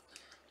diamonds.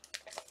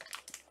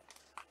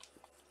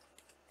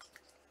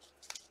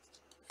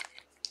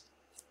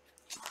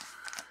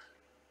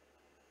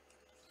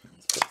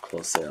 Let's put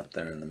Close up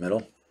there in the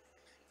middle.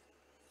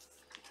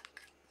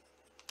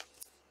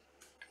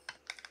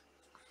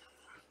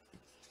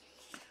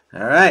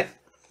 All right,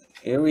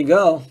 here we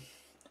go.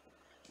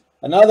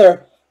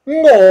 Another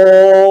goal.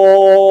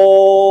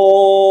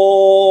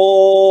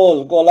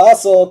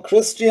 Golazo,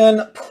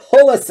 Christian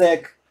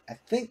Pulisic. I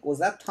think, was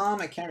that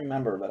Tom? I can't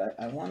remember, but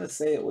I want to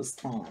say it was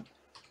Tom.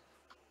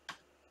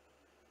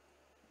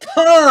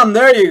 Tom,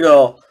 there you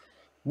go.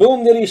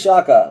 Boom diddy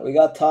shaka. We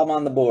got Tom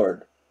on the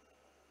board.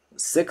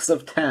 6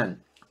 of 10.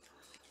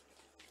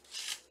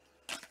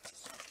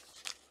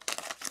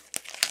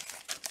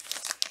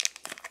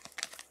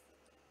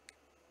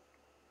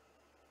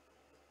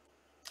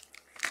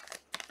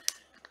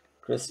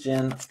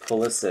 Christian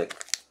Pulisic.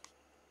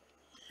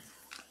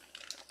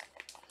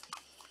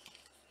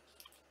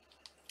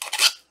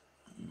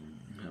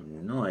 I have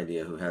no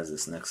idea who has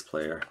this next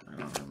player. I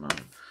don't remember.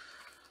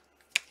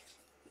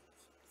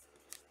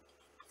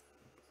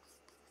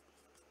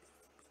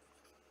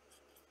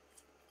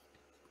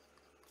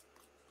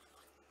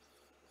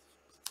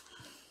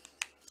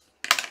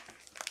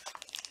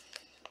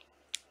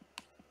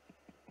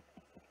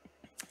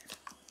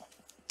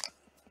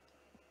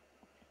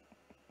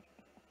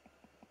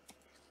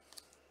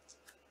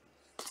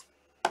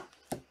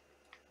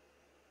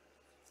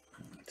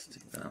 Let's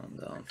take that one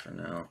down for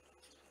now.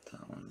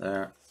 That one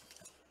there.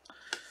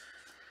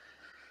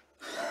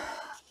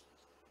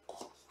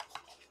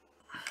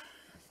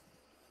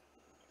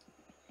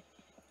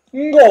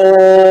 Gol!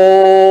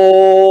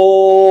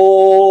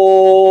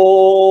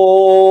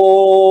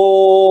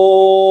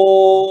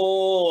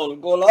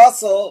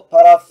 Golazo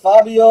para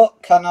Fabio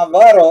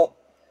Cannavaro.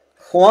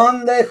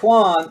 Juan de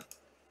Juan.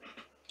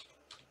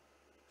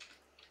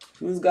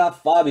 Who's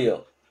got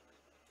Fabio?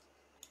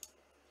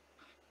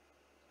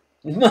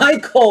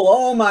 Michael!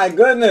 Oh my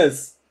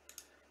goodness!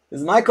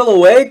 Is Michael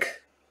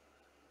awake?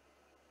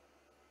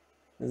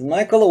 Is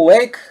Michael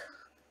awake?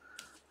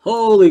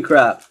 Holy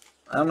crap.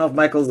 I don't know if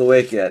Michael's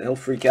awake yet. He'll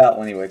freak out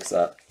when he wakes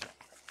up.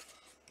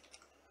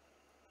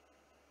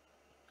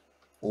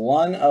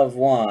 1 of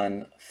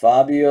 1,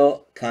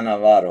 Fabio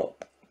Cannavaro.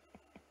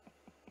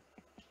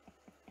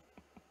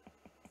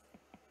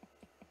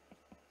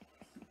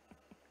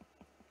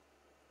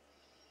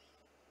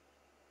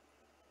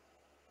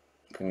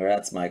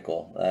 Congrats,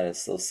 Michael. That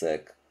is so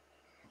sick.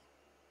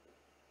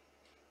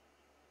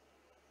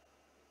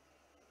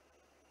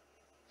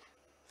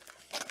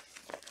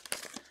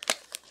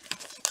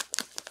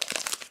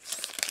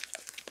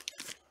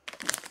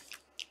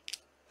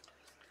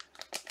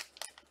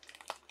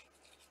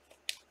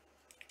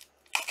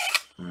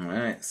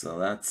 Alright, so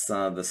that's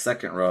the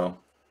second row.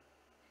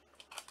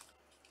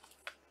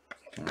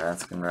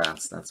 Congrats,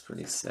 congrats. That's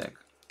pretty sick.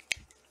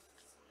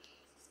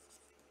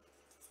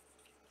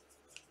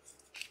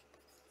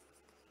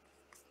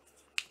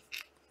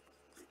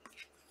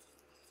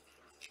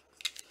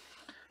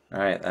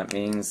 Alright, that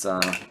means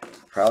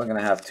Probably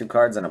going to have 2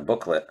 cards and a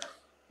booklet.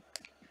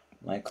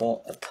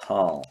 Michael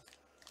Attal.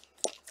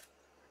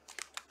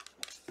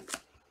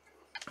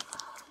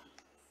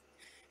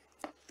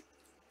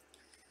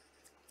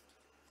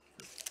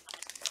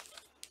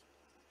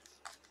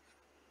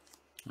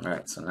 All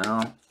right, so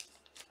now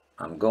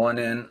I'm going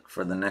in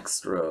for the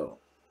next row.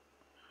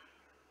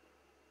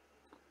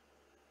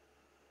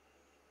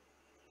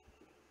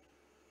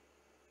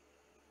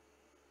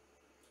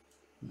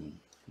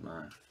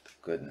 My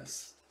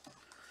goodness.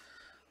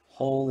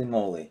 Holy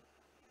moly.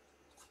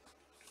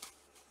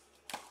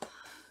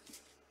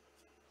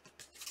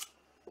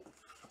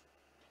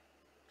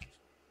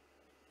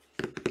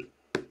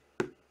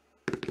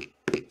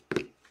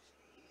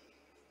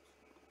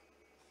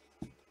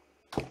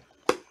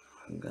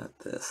 I got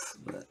this,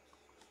 but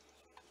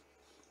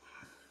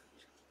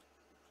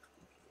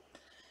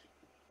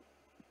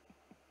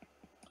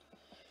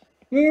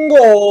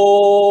goal!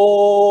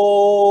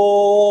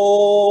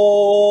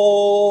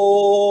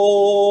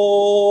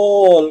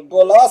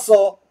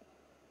 Golazo!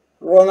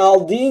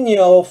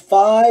 Ronaldinho,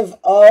 5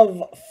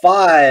 of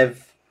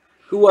 5.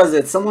 Who was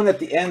it? Someone at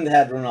the end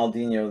had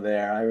Ronaldinho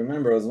there. I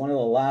remember it was one of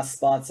the last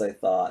spots, I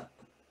thought.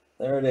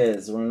 There it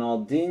is,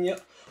 Ronaldinho.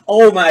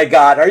 Oh my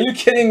God, are you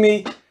kidding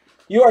me?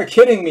 You are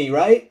kidding me,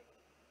 right?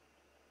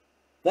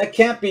 That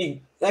can't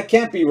be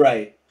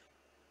right.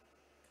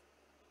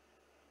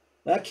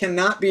 That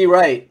cannot be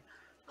right.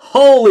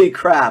 Holy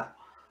crap.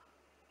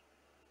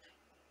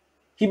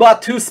 He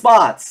bought 2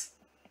 spots.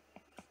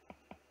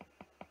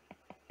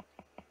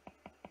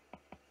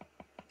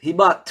 He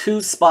bought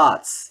 2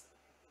 spots.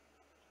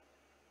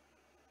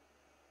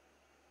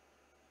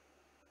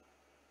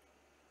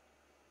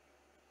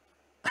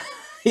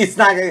 He's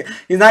not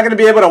gonna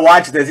be able to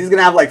watch this. He's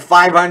gonna have like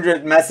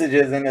 500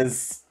 messages in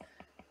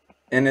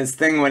his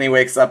thing when he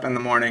wakes up in the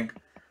morning.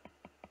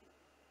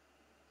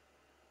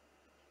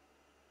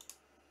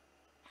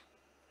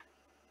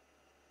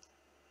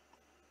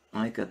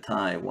 Micah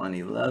Ty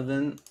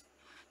 111.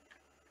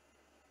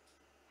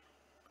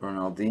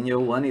 Ronaldinho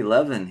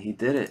 111. He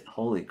did it.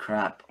 Holy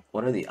crap.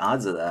 What are the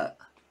odds of that?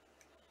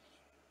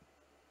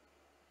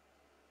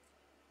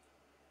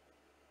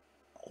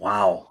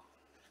 Wow.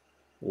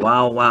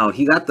 Wow, wow.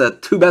 He got the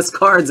 2 best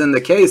cards in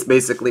the case,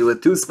 basically,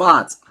 with 2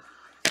 spots.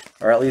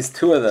 Or at least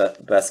 2 of the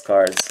best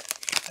cards.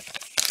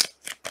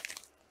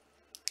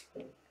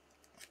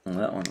 And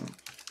that one.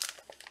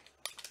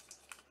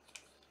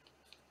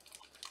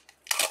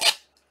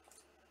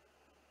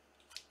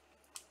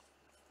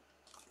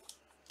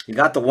 He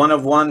got the 1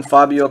 of 1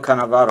 Fabio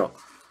Cannavaro.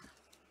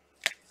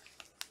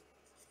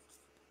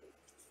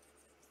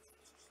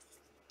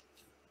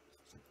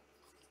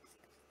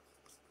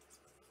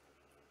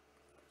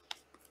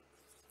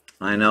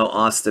 I know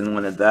Austin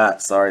wanted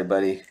that. Sorry,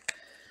 buddy.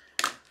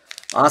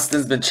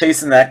 Austin's been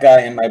chasing that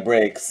guy in my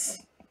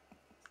breaks.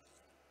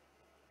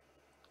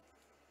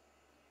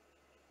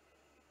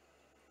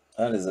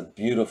 That is a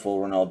beautiful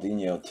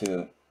Ronaldinho,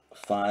 too.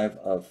 5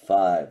 of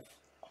 5.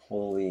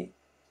 Holy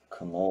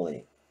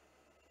camoli.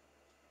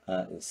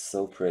 That is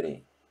so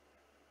pretty.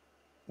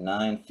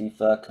 9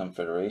 FIFA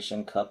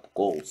Confederation Cup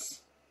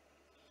goals.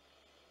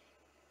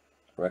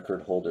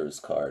 Record holders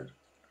card.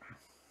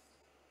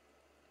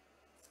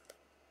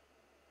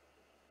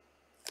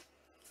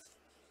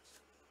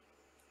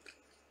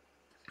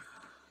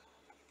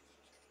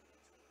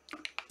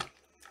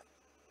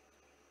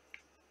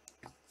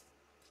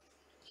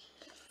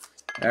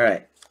 All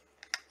right.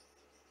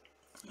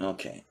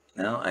 Okay,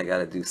 now I got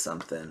to do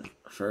something.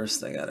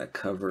 First, I got to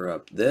cover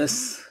up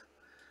this.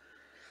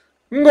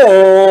 Goal!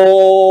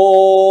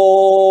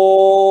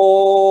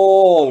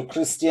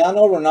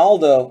 Cristiano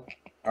Ronaldo.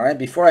 All right,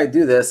 before I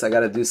do this, I got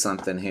to do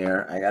something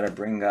here. I got to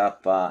bring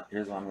up,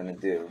 here's what I'm going to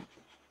do.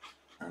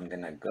 I'm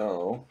going to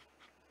go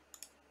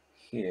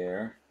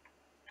here.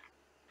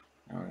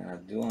 And we're going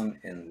to do them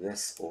in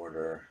this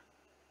order.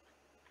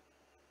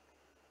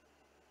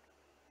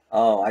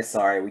 Oh, I'm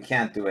sorry. We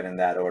can't do it in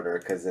that order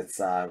because it's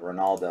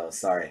Ronaldo.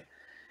 Sorry.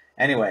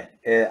 Anyway,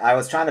 I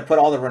was trying to put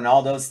all the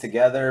Ronaldos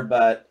together,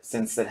 but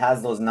since it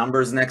has those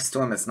numbers next to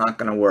them, it's not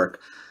going to work.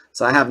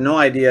 So I have no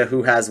idea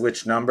who has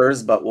which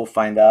numbers, but we'll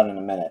find out in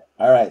a minute.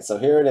 All right, so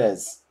here it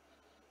is.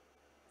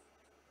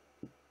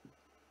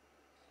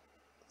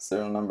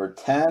 Serial number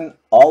 10.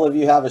 All of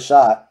you have a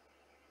shot.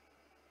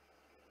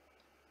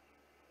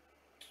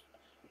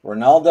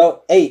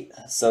 Ronaldo 8.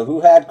 So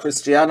who had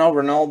Cristiano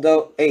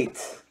Ronaldo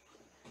 8?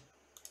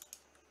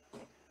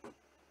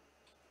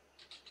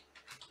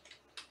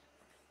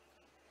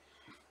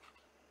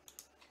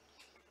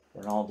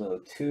 Ronaldo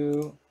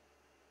 2,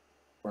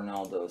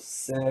 Ronaldo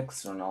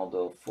 6,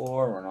 Ronaldo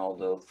 4,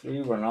 Ronaldo 3,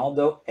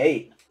 Ronaldo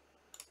 8.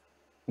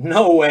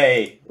 No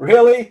way.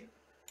 Really?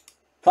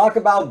 Talk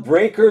about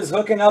breakers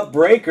hooking up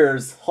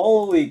breakers.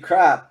 Holy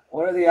crap.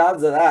 What are the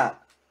odds of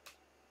that?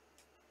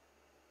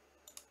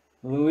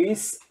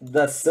 Luis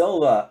da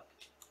Silva.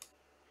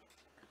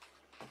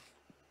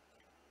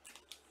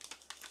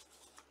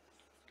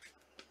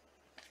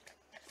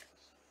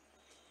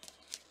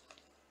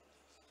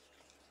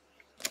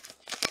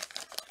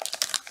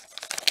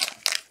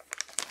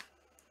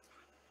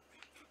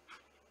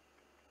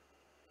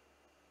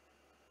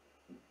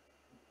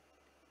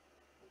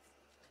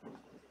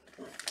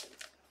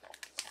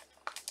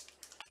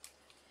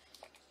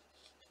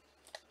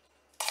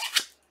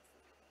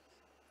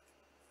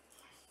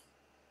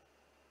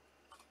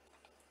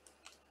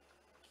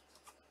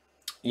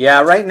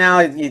 Yeah, right now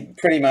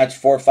pretty much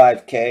 4 or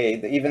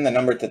 5K. Even the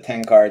number to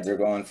 10 cards are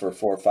going for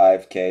 4 or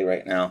 5K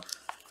right now.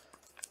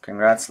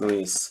 Congrats,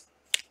 Luis.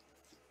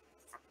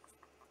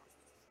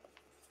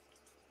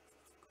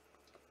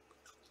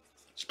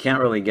 You can't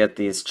really get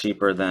these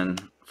cheaper than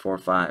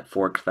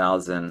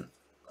 4,000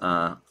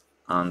 on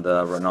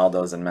the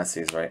Ronaldos and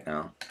Messis right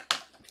now.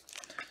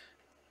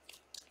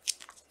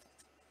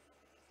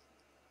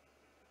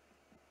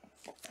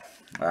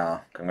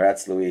 Wow,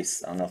 congrats,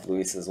 Luis. I don't know if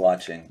Luis is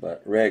watching,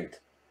 but rigged.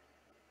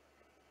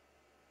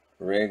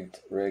 Rigged.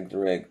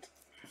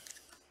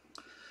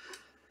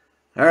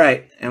 All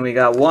right, and we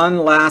got one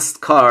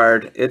last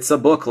card. It's a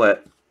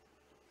booklet.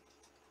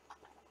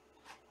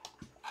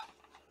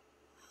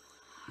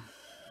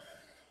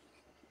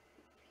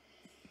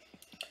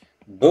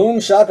 Boom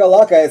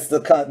shakalaka. It's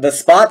the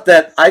spot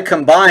that I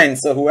combined.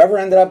 So whoever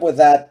ended up with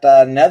that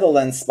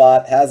Netherlands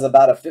spot has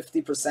about a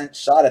 50%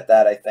 shot at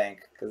that, I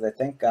think. Because I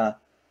think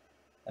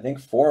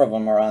 4 of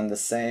them are on the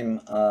same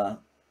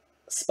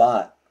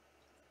spot.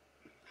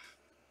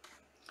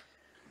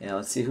 Yeah,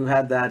 let's see who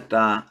had that.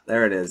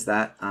 There it is.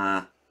 That.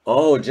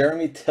 Oh,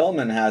 Jeremy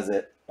Tillman has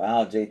it.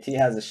 Wow, JT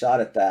has a shot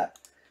at that.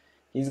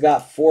 He's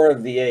got 4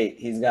 of the 8.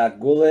 He's got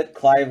Gullit,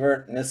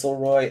 Kluivert,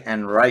 Nistelrooy,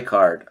 and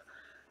Rijkaard.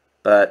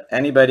 But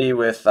anybody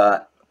with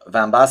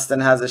Van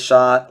Basten has a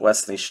shot,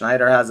 Wesley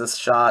Schneider has a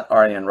shot,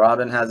 Arjen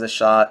Robben has a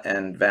shot,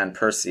 and Van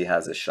Persie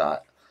has a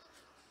shot.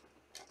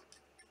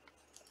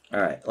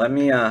 All right, let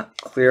me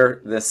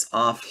clear this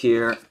off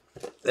here.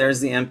 There's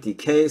the empty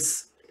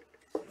case.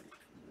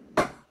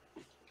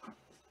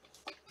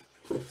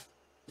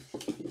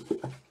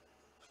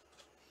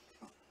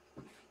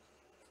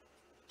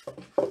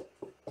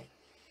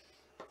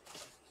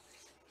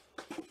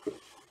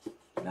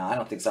 No, I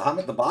don't think so. How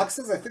much the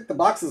boxes? I think the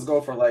boxes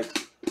go for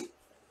like,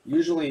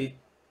 usually,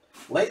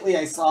 lately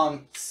I saw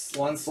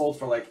one sold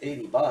for like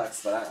 $80,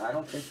 but I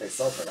don't think they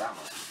sell for that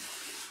much.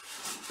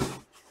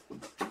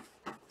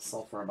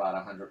 Sell for about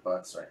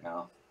 $100 right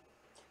now.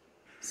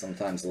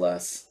 Sometimes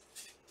less.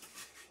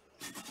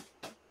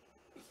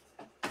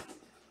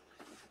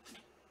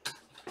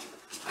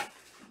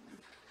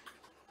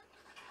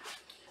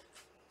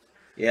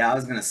 Yeah, I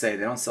was gonna say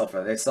they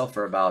sell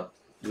for about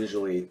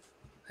usually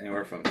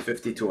anywhere from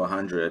 50 to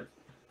 100.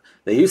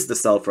 They used to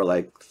sell for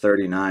like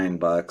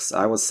 $39.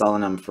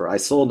 I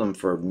sold them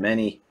for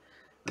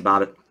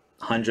about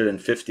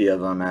 150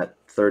 of them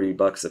at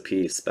 $30 a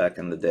piece back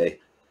in the day.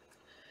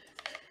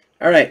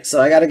 All right,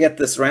 so I got to get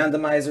this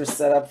randomizer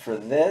set up for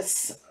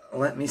this.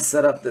 Let me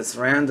set up this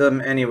random.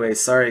 Anyway,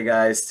 sorry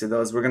guys to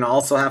those. We're gonna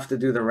also have to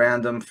do the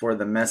random for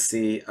the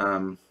Messi.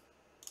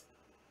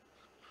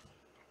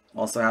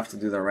 Also have to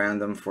do the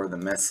random for the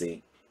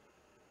Messi.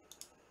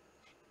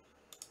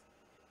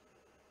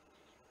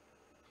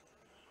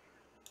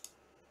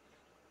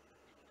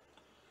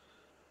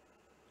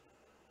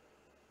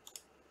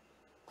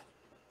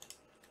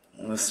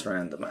 This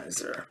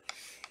randomizer.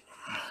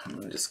 Let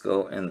me just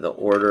go in the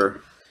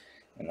order,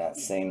 in that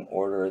same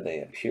order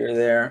they appear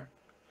there.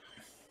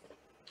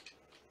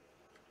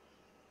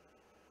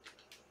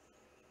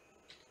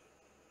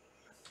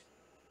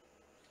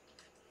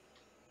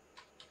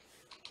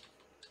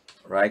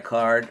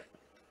 Rijkaard,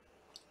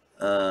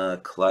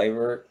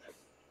 Kluivert,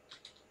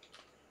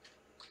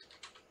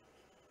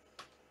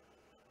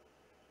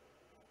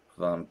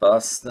 Van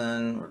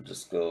Basten. We'll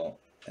just go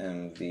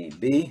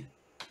MVB,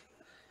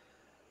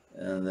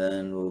 and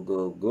then we'll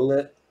go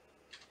Gullit,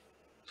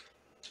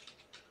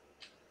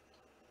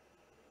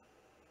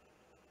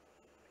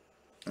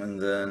 and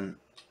then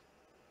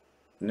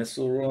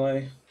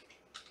Nistelrooy,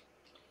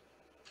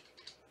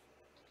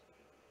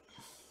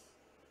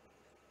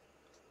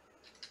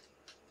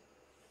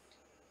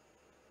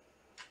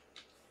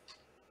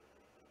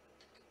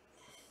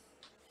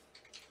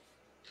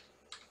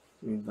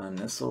 we've got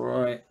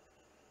Nistelrooy,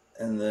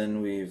 and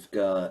then we've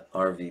got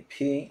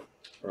RVP,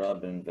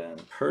 Robin Van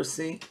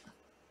Persie,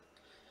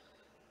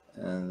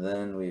 and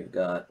then we've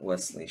got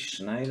Wesley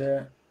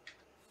Schneider,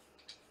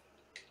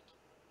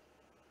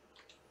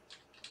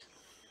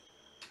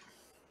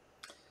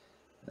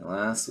 and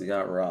last we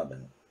got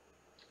Robin.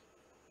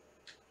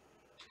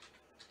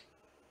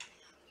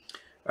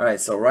 All right,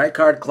 so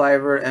Rijkaard,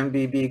 Kluivert,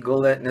 MBB,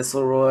 Gullit,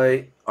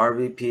 Nistelrooy,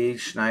 RVP,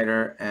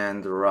 Schneider,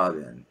 and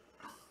Robin.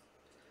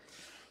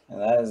 And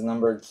that is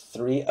numbered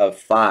 3 of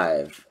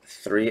 5.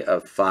 3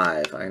 of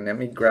 5. Let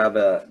me grab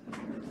a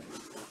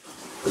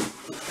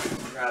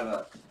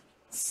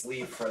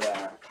sleeve for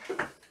that.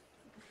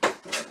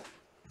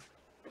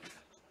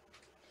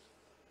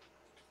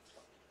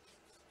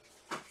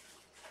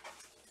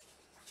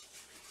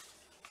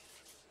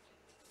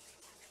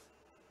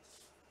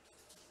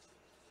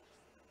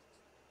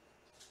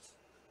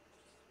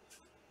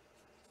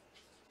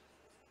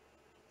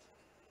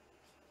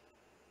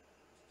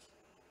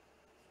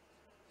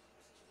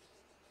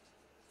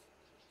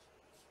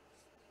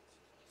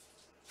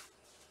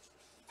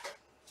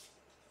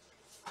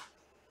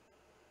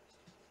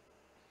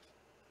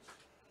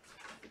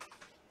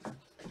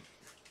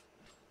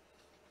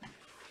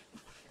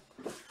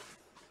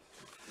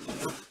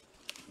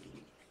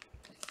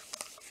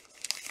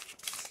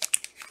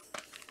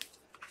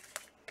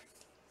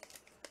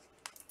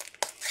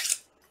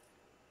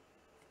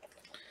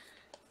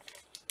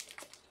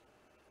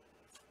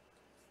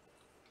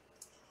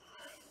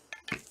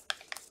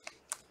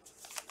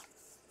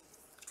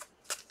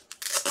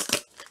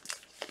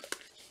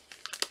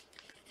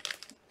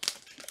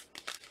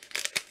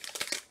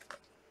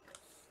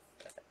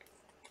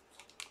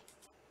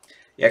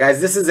 Yeah,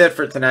 guys, this is it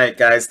for tonight,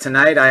 guys.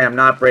 Tonight I am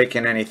not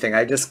breaking anything.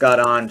 I just got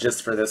on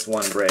just for this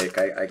one break.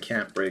 I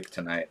can't break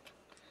tonight.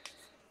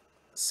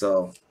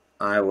 So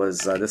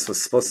this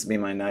was supposed to be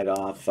my night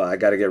off. I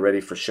got to get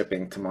ready for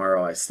shipping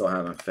tomorrow. I still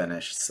haven't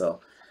finished.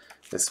 So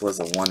this was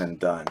a one and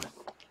done.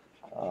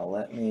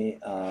 Let me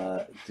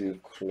do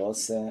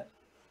close.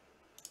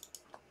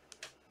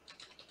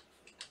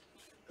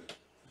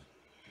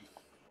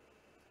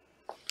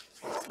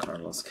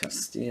 Carlos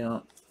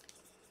Castillo.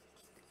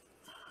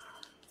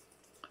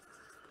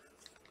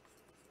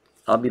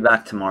 I'll be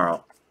back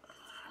tomorrow.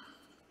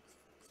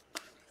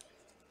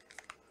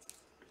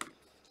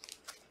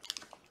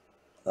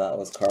 That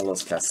was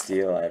Carlos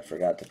Castillo. I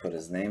forgot to put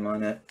his name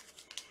on it.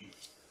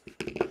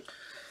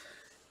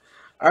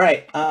 All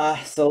right,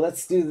 so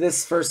let's do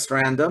this first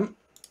random.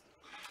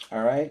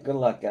 All right, good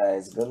luck,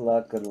 guys. Good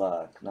luck, good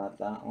luck. Not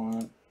that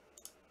one.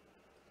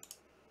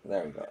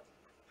 There we go.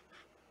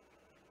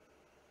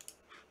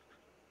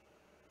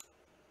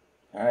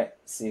 All right,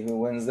 see who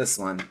wins this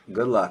one.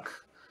 Good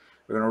luck.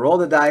 We're going to roll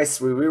the dice.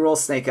 We re-roll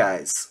snake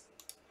eyes.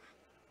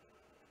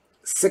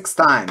 6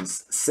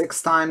 times.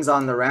 6 times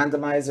on the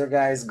randomizer,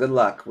 guys. Good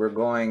luck. We're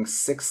going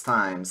 6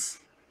 times.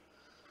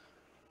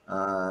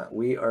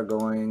 We are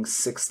going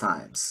 6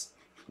 times.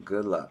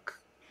 Good luck.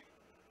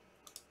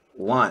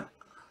 1,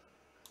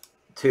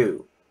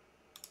 2,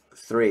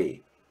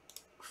 3,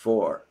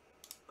 4,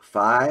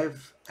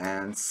 5,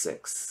 and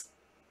 6.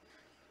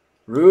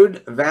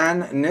 Ruud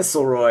Van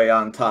Nistelrooy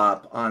on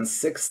top on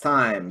 6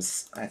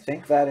 times. I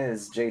think that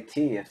is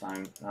JT, if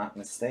I'm not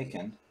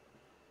mistaken.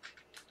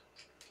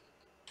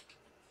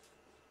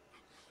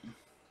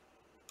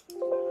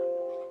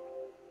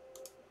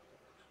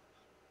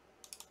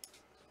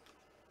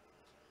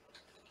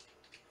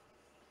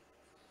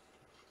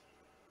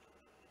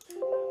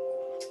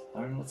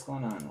 I don't know what's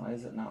going on. Why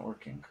is it not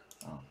working?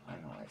 Oh, I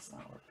know why it's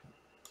not working.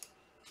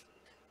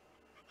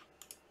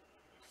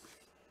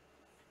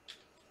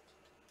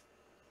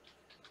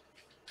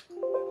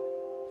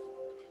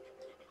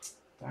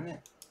 Darn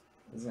it.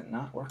 Is it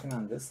not working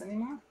on this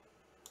anymore?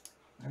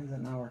 Why is it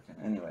not working?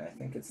 Anyway, I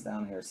think it's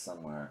down here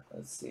somewhere.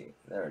 Let's see.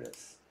 There it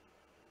is.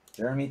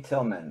 Jeremy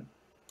Tillman.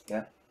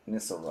 Yep,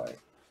 Nistelrooy.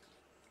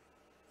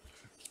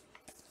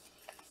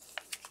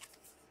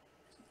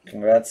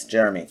 Congrats,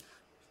 Jeremy.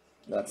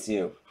 That's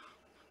you.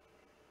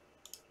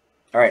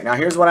 All right, now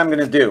here's what I'm going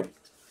to do.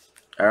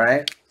 All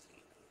right.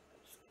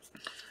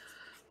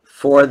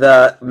 For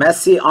the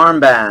Messi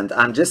armband,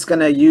 I'm just going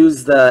to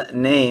use the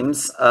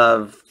names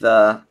of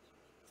the...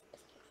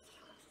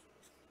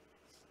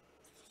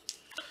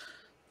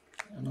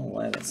 I don't know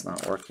why that's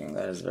not working.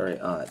 That is very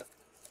odd.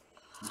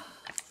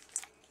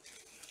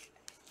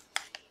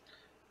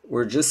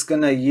 We're just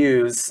going to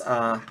use...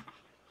 I'm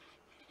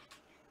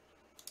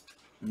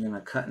going to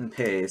cut and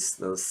paste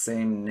those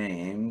same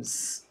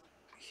names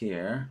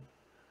here.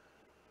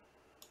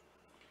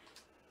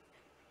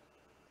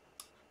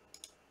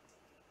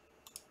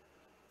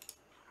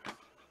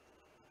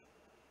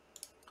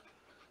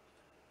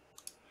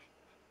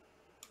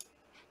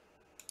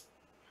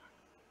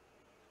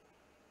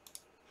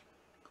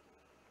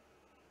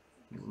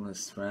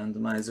 List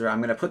randomizer. I'm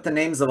going to put the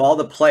names of all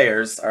the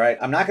players. All right.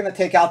 I'm not going to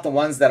take out the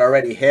ones that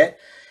already hit,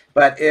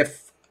 but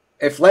if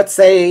let's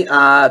say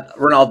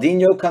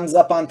Ronaldinho comes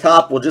up on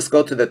top, we'll just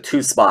go to the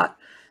 2 spot.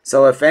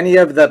 So if any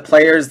of the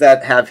players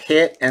that have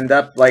hit end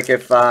up, like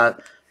if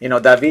you know,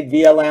 David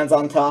Villa lands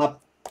on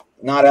top,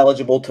 not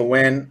eligible to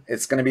win,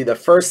 it's going to be the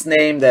first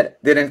name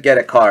that didn't get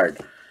a card.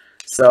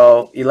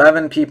 So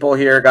 11 people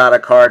here got a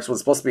card. So it was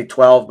supposed to be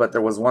 12, but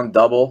there was one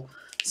double.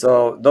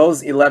 So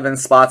those 11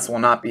 spots will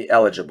not be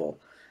eligible.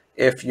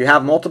 If you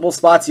have multiple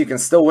spots, you can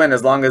still win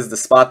as long as the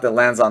spot that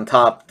lands on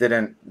top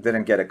didn't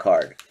get a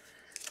card.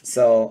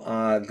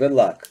 So good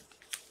luck.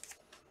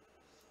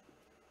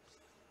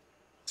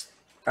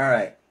 All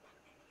right.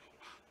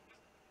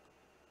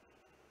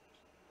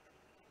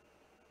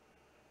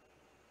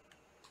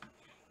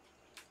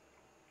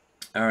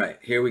 All right,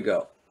 here we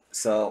go.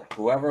 So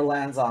whoever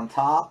lands on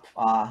top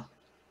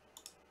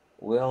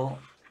will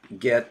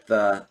get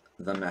the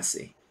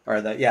Messi. Or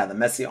the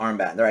Messi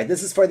armband. All right,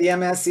 this is for the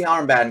Messi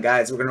armband,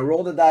 guys. We're going to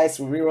roll the dice.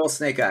 We re-roll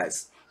snake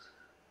eyes.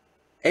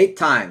 8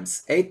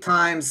 times. 8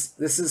 times.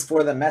 This is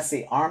for the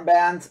Messi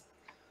armband.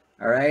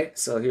 All right,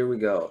 so here we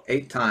go.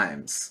 8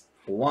 times.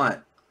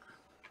 1,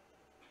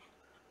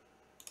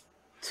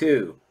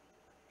 2,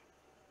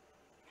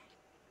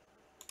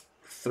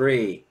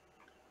 3,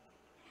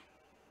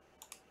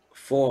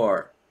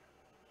 4.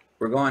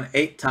 We're going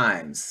 8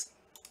 times.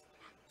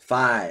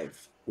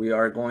 5. We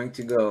are going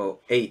to go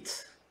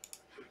 8.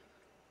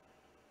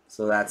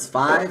 So that's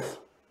 5.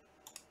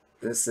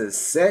 This is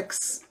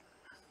 6.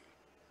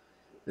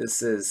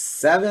 This is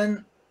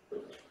 7.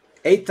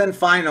 8th and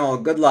final.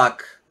 Good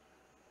luck.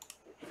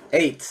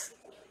 8.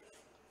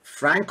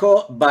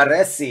 Franco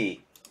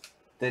Baresi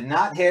did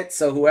not hit.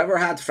 So whoever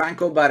had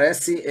Franco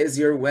Baresi is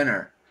your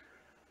winner.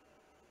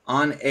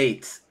 On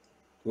 8.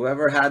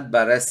 Whoever had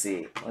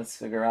Baresi. Let's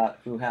figure out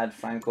who had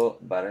Franco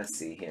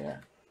Baresi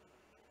here.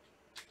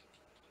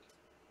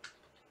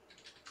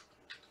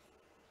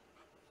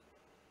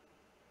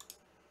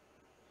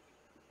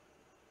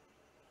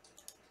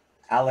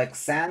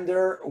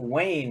 Alexander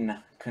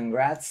Wayne.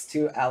 Congrats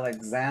to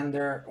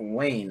Alexander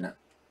Wayne.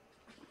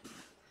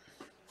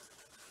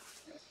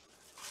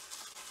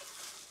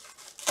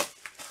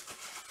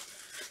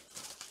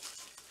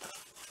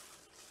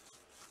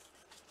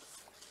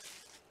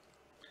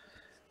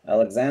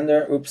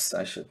 Alexander, oops,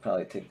 I should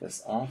probably take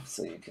this off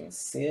so you can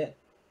see it.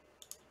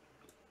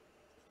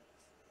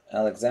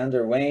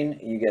 Alexander Wayne,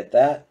 you get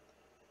that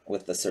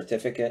with the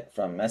certificate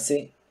from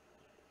Messi.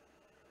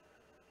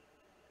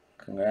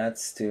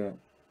 Congrats to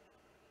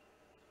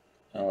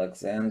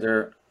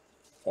Alexander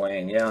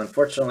Wayne. Yeah,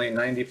 unfortunately,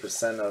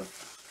 90%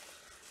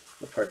 of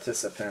the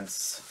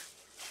participants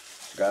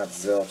got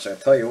zilch. I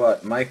tell you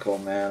what, Michael,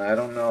 man, I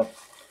don't know.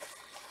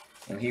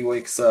 When he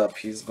wakes up,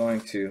 he's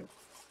going to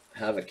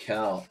have a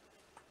cow.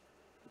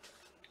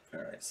 All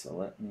right, so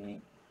let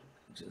me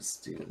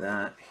just do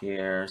that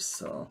here.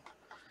 So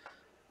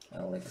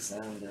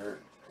Alexander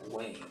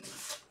Wayne.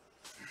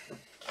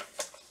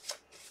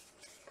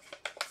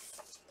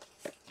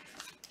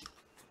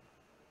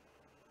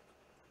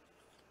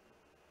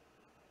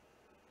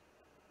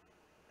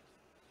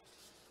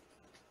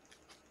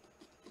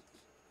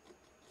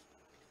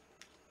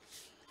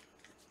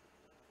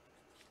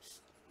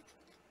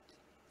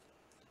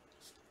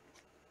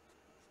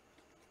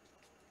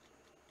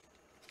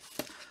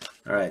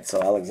 All right,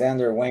 so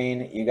Alexander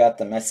Wayne, you got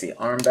the Messi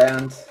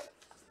armband.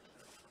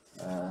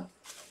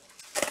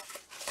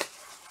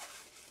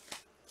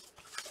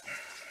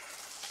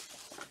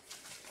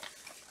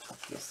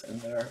 Put this in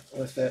there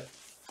with it.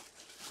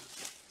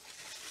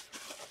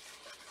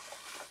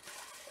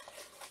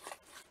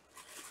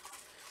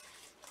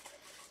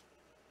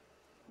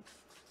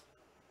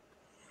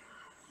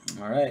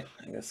 All right,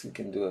 I guess we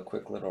can do a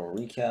quick little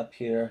recap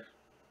here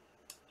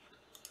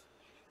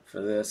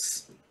for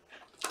this.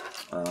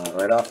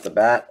 Right off the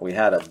bat, we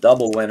had a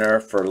double winner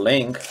for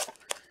Link. I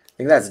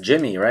think that's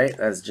Jimmy, right?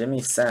 That's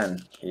Jimmy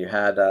Sen. You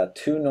had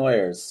 2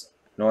 Neuers.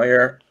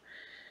 Neuer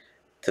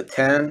to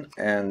 10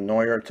 and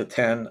Neuer to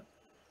 10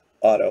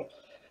 auto.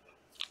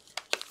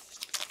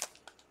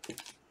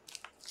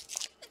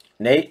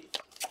 Nate.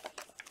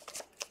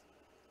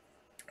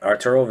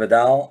 Arturo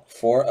Vidal,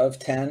 4 of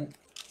 10.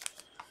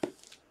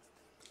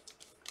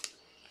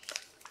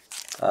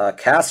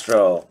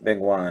 Castro, big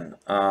one.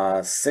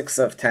 6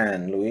 of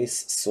 10.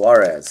 Luis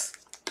Suarez.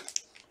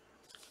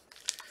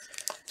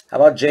 How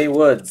about Jay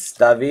Woods?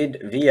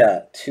 David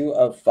Villa, 2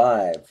 of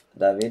 5.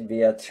 David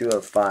Villa, 2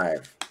 of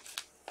 5.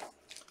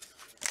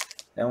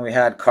 Then we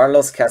had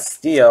Carlos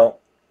Castillo,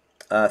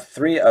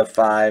 3 of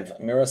 5.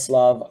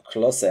 Miroslav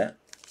Klose.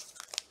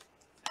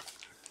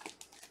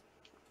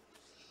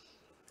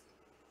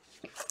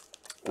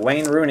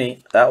 Wayne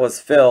Rooney, that was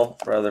Phil,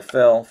 brother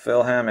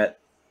Phil Hammett.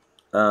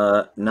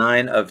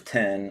 9 of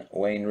 10,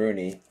 Wayne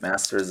Rooney,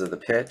 Masters of the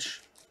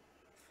Pitch.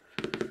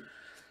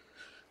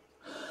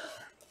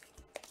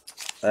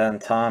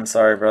 And Tom,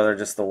 sorry brother,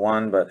 just the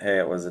 1, but hey,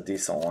 it was a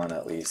decent one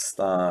at least.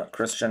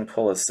 Christian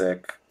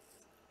Pulisic,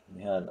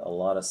 we had a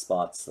lot of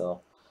spots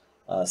though.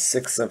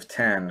 6 of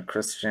 10,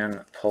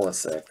 Christian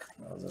Pulisic.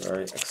 That was a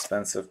very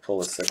expensive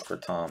Pulisic for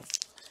Tom.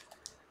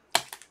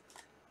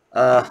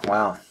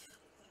 Wow.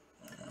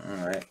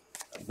 All right.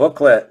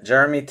 Booklet,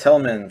 Jeremy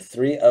Tillman,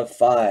 3 of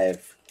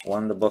 5.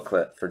 Won the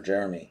booklet for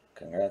Jeremy.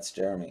 Congrats,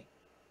 Jeremy.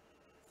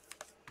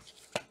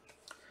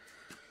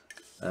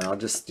 And I'll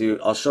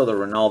show the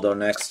Ronaldo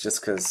next just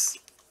because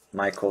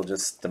Michael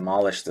just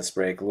demolished this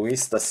break.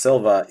 Luis da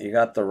Silva, you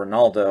got the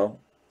Ronaldo.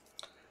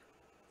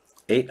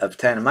 8 of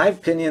 10. In my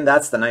opinion,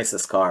 that's the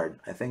nicest card.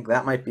 I think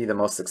that might be the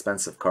most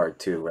expensive card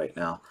too right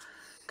now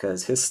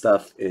because his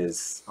stuff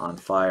is on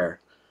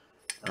fire.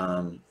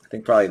 I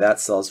think probably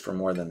that sells for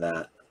more than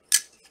that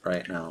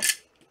right now.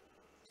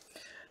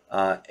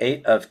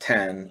 8 of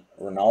 10,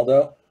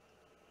 Ronaldo.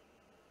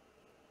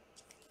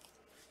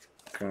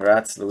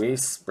 Congrats,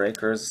 Luis.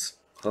 Breakers,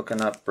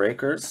 hooking up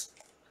breakers.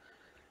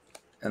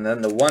 And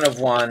then the 1 of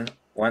 1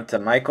 went to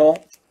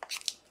Michael.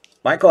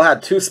 Michael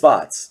had 2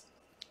 spots.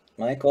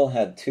 Michael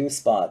had 2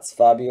 spots.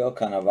 Fabio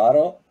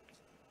Cannavaro.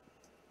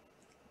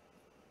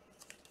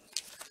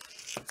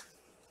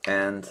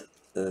 And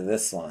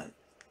this one.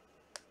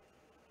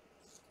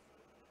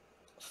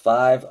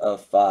 5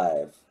 of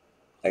 5.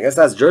 I guess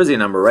that's jersey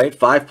number, right?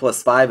 5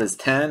 plus 5 is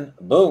 10.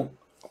 Boom.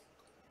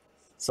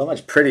 So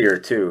much prettier,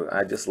 too.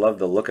 I just love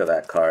the look of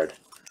that card.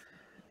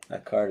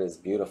 That card is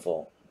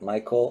beautiful.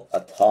 Michael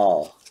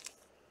Attal.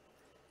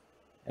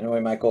 Anyway,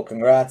 Michael,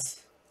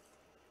 congrats.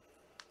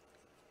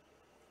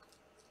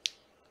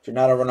 If you're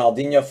not a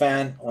Ronaldinho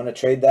fan, want to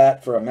trade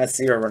that for a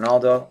Messi or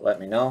Ronaldo, let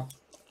me know.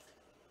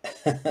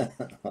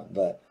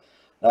 But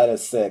that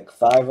is sick.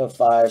 5 of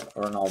 5,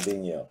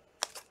 Ronaldinho.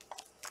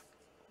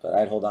 But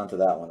I'd hold on to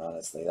that one,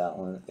 honestly. That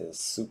one is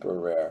super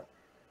rare.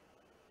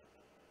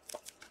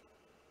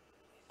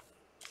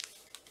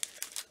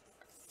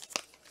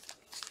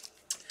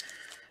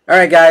 All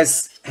right,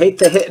 guys. Hate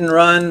to hit and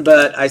run,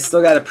 but I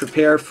still got to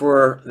prepare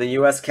for the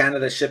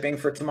U.S.-Canada shipping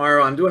for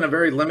tomorrow. I'm doing a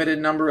very limited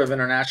number of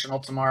international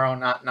tomorrow,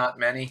 not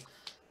many.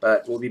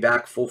 but we'll be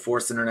back full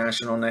force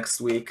international next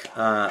week.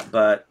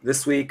 But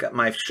this week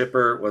my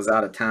shipper was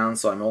out of town,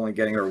 so I'm only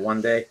getting her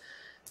one day.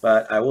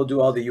 But I will do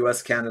all the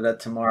US, Canada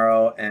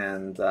tomorrow,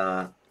 and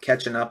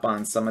catching up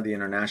on some of the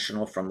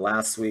international from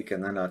last week,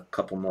 and then a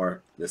couple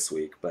more this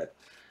week, but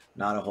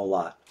not a whole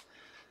lot.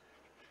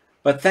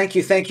 But thank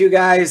you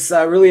guys.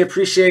 I really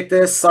appreciate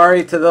this.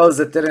 Sorry to those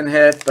that didn't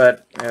hit,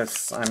 but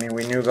I mean,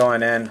 we knew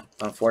going in,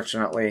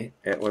 unfortunately,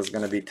 it was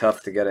going to be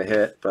tough to get a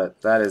hit,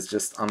 but that is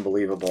just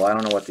unbelievable. I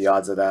don't know what the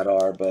odds of that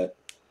are, but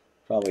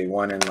probably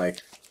one in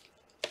like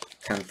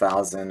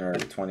 10,000 or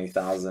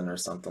 20,000 or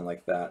something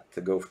like that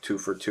to go 2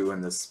 for 2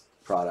 in this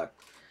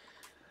product.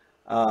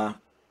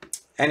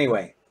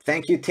 Anyway,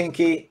 thank you,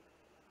 Tinky.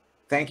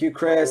 Thank you,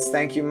 Chris.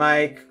 Thank you,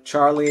 Mike,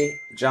 Charlie,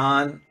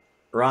 John,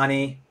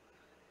 Ronnie.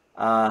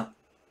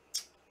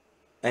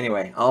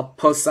 Anyway, I'll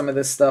post some of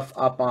this stuff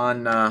up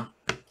on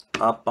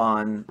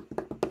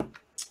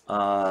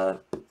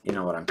you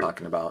know what I'm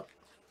talking about,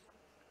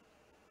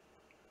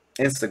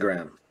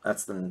 Instagram.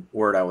 That's the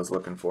word I was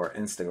looking for,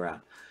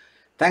 Instagram.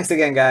 Thanks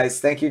again, guys.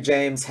 Thank you,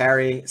 James,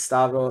 Harry,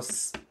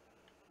 Stavros,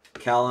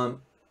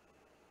 Callum,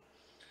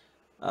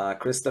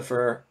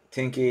 Christopher,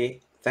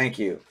 Tinky. Thank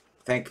you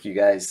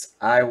guys.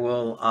 I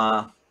will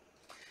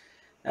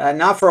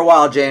not for a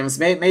while, James.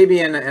 Maybe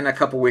in a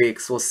couple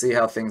weeks. We'll see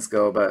how things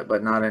go,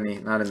 but not in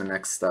the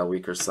next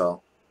week or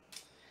so.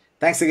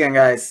 Thanks again,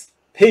 guys.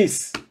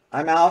 Peace.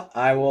 I'm out.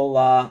 I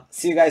will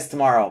see you guys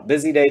tomorrow.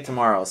 Busy day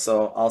tomorrow,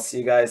 so I'll see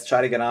you guys.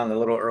 Try to get on a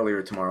little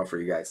earlier tomorrow for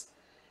you guys.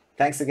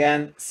 Thanks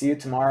again. See you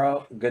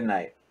tomorrow. Good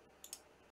night.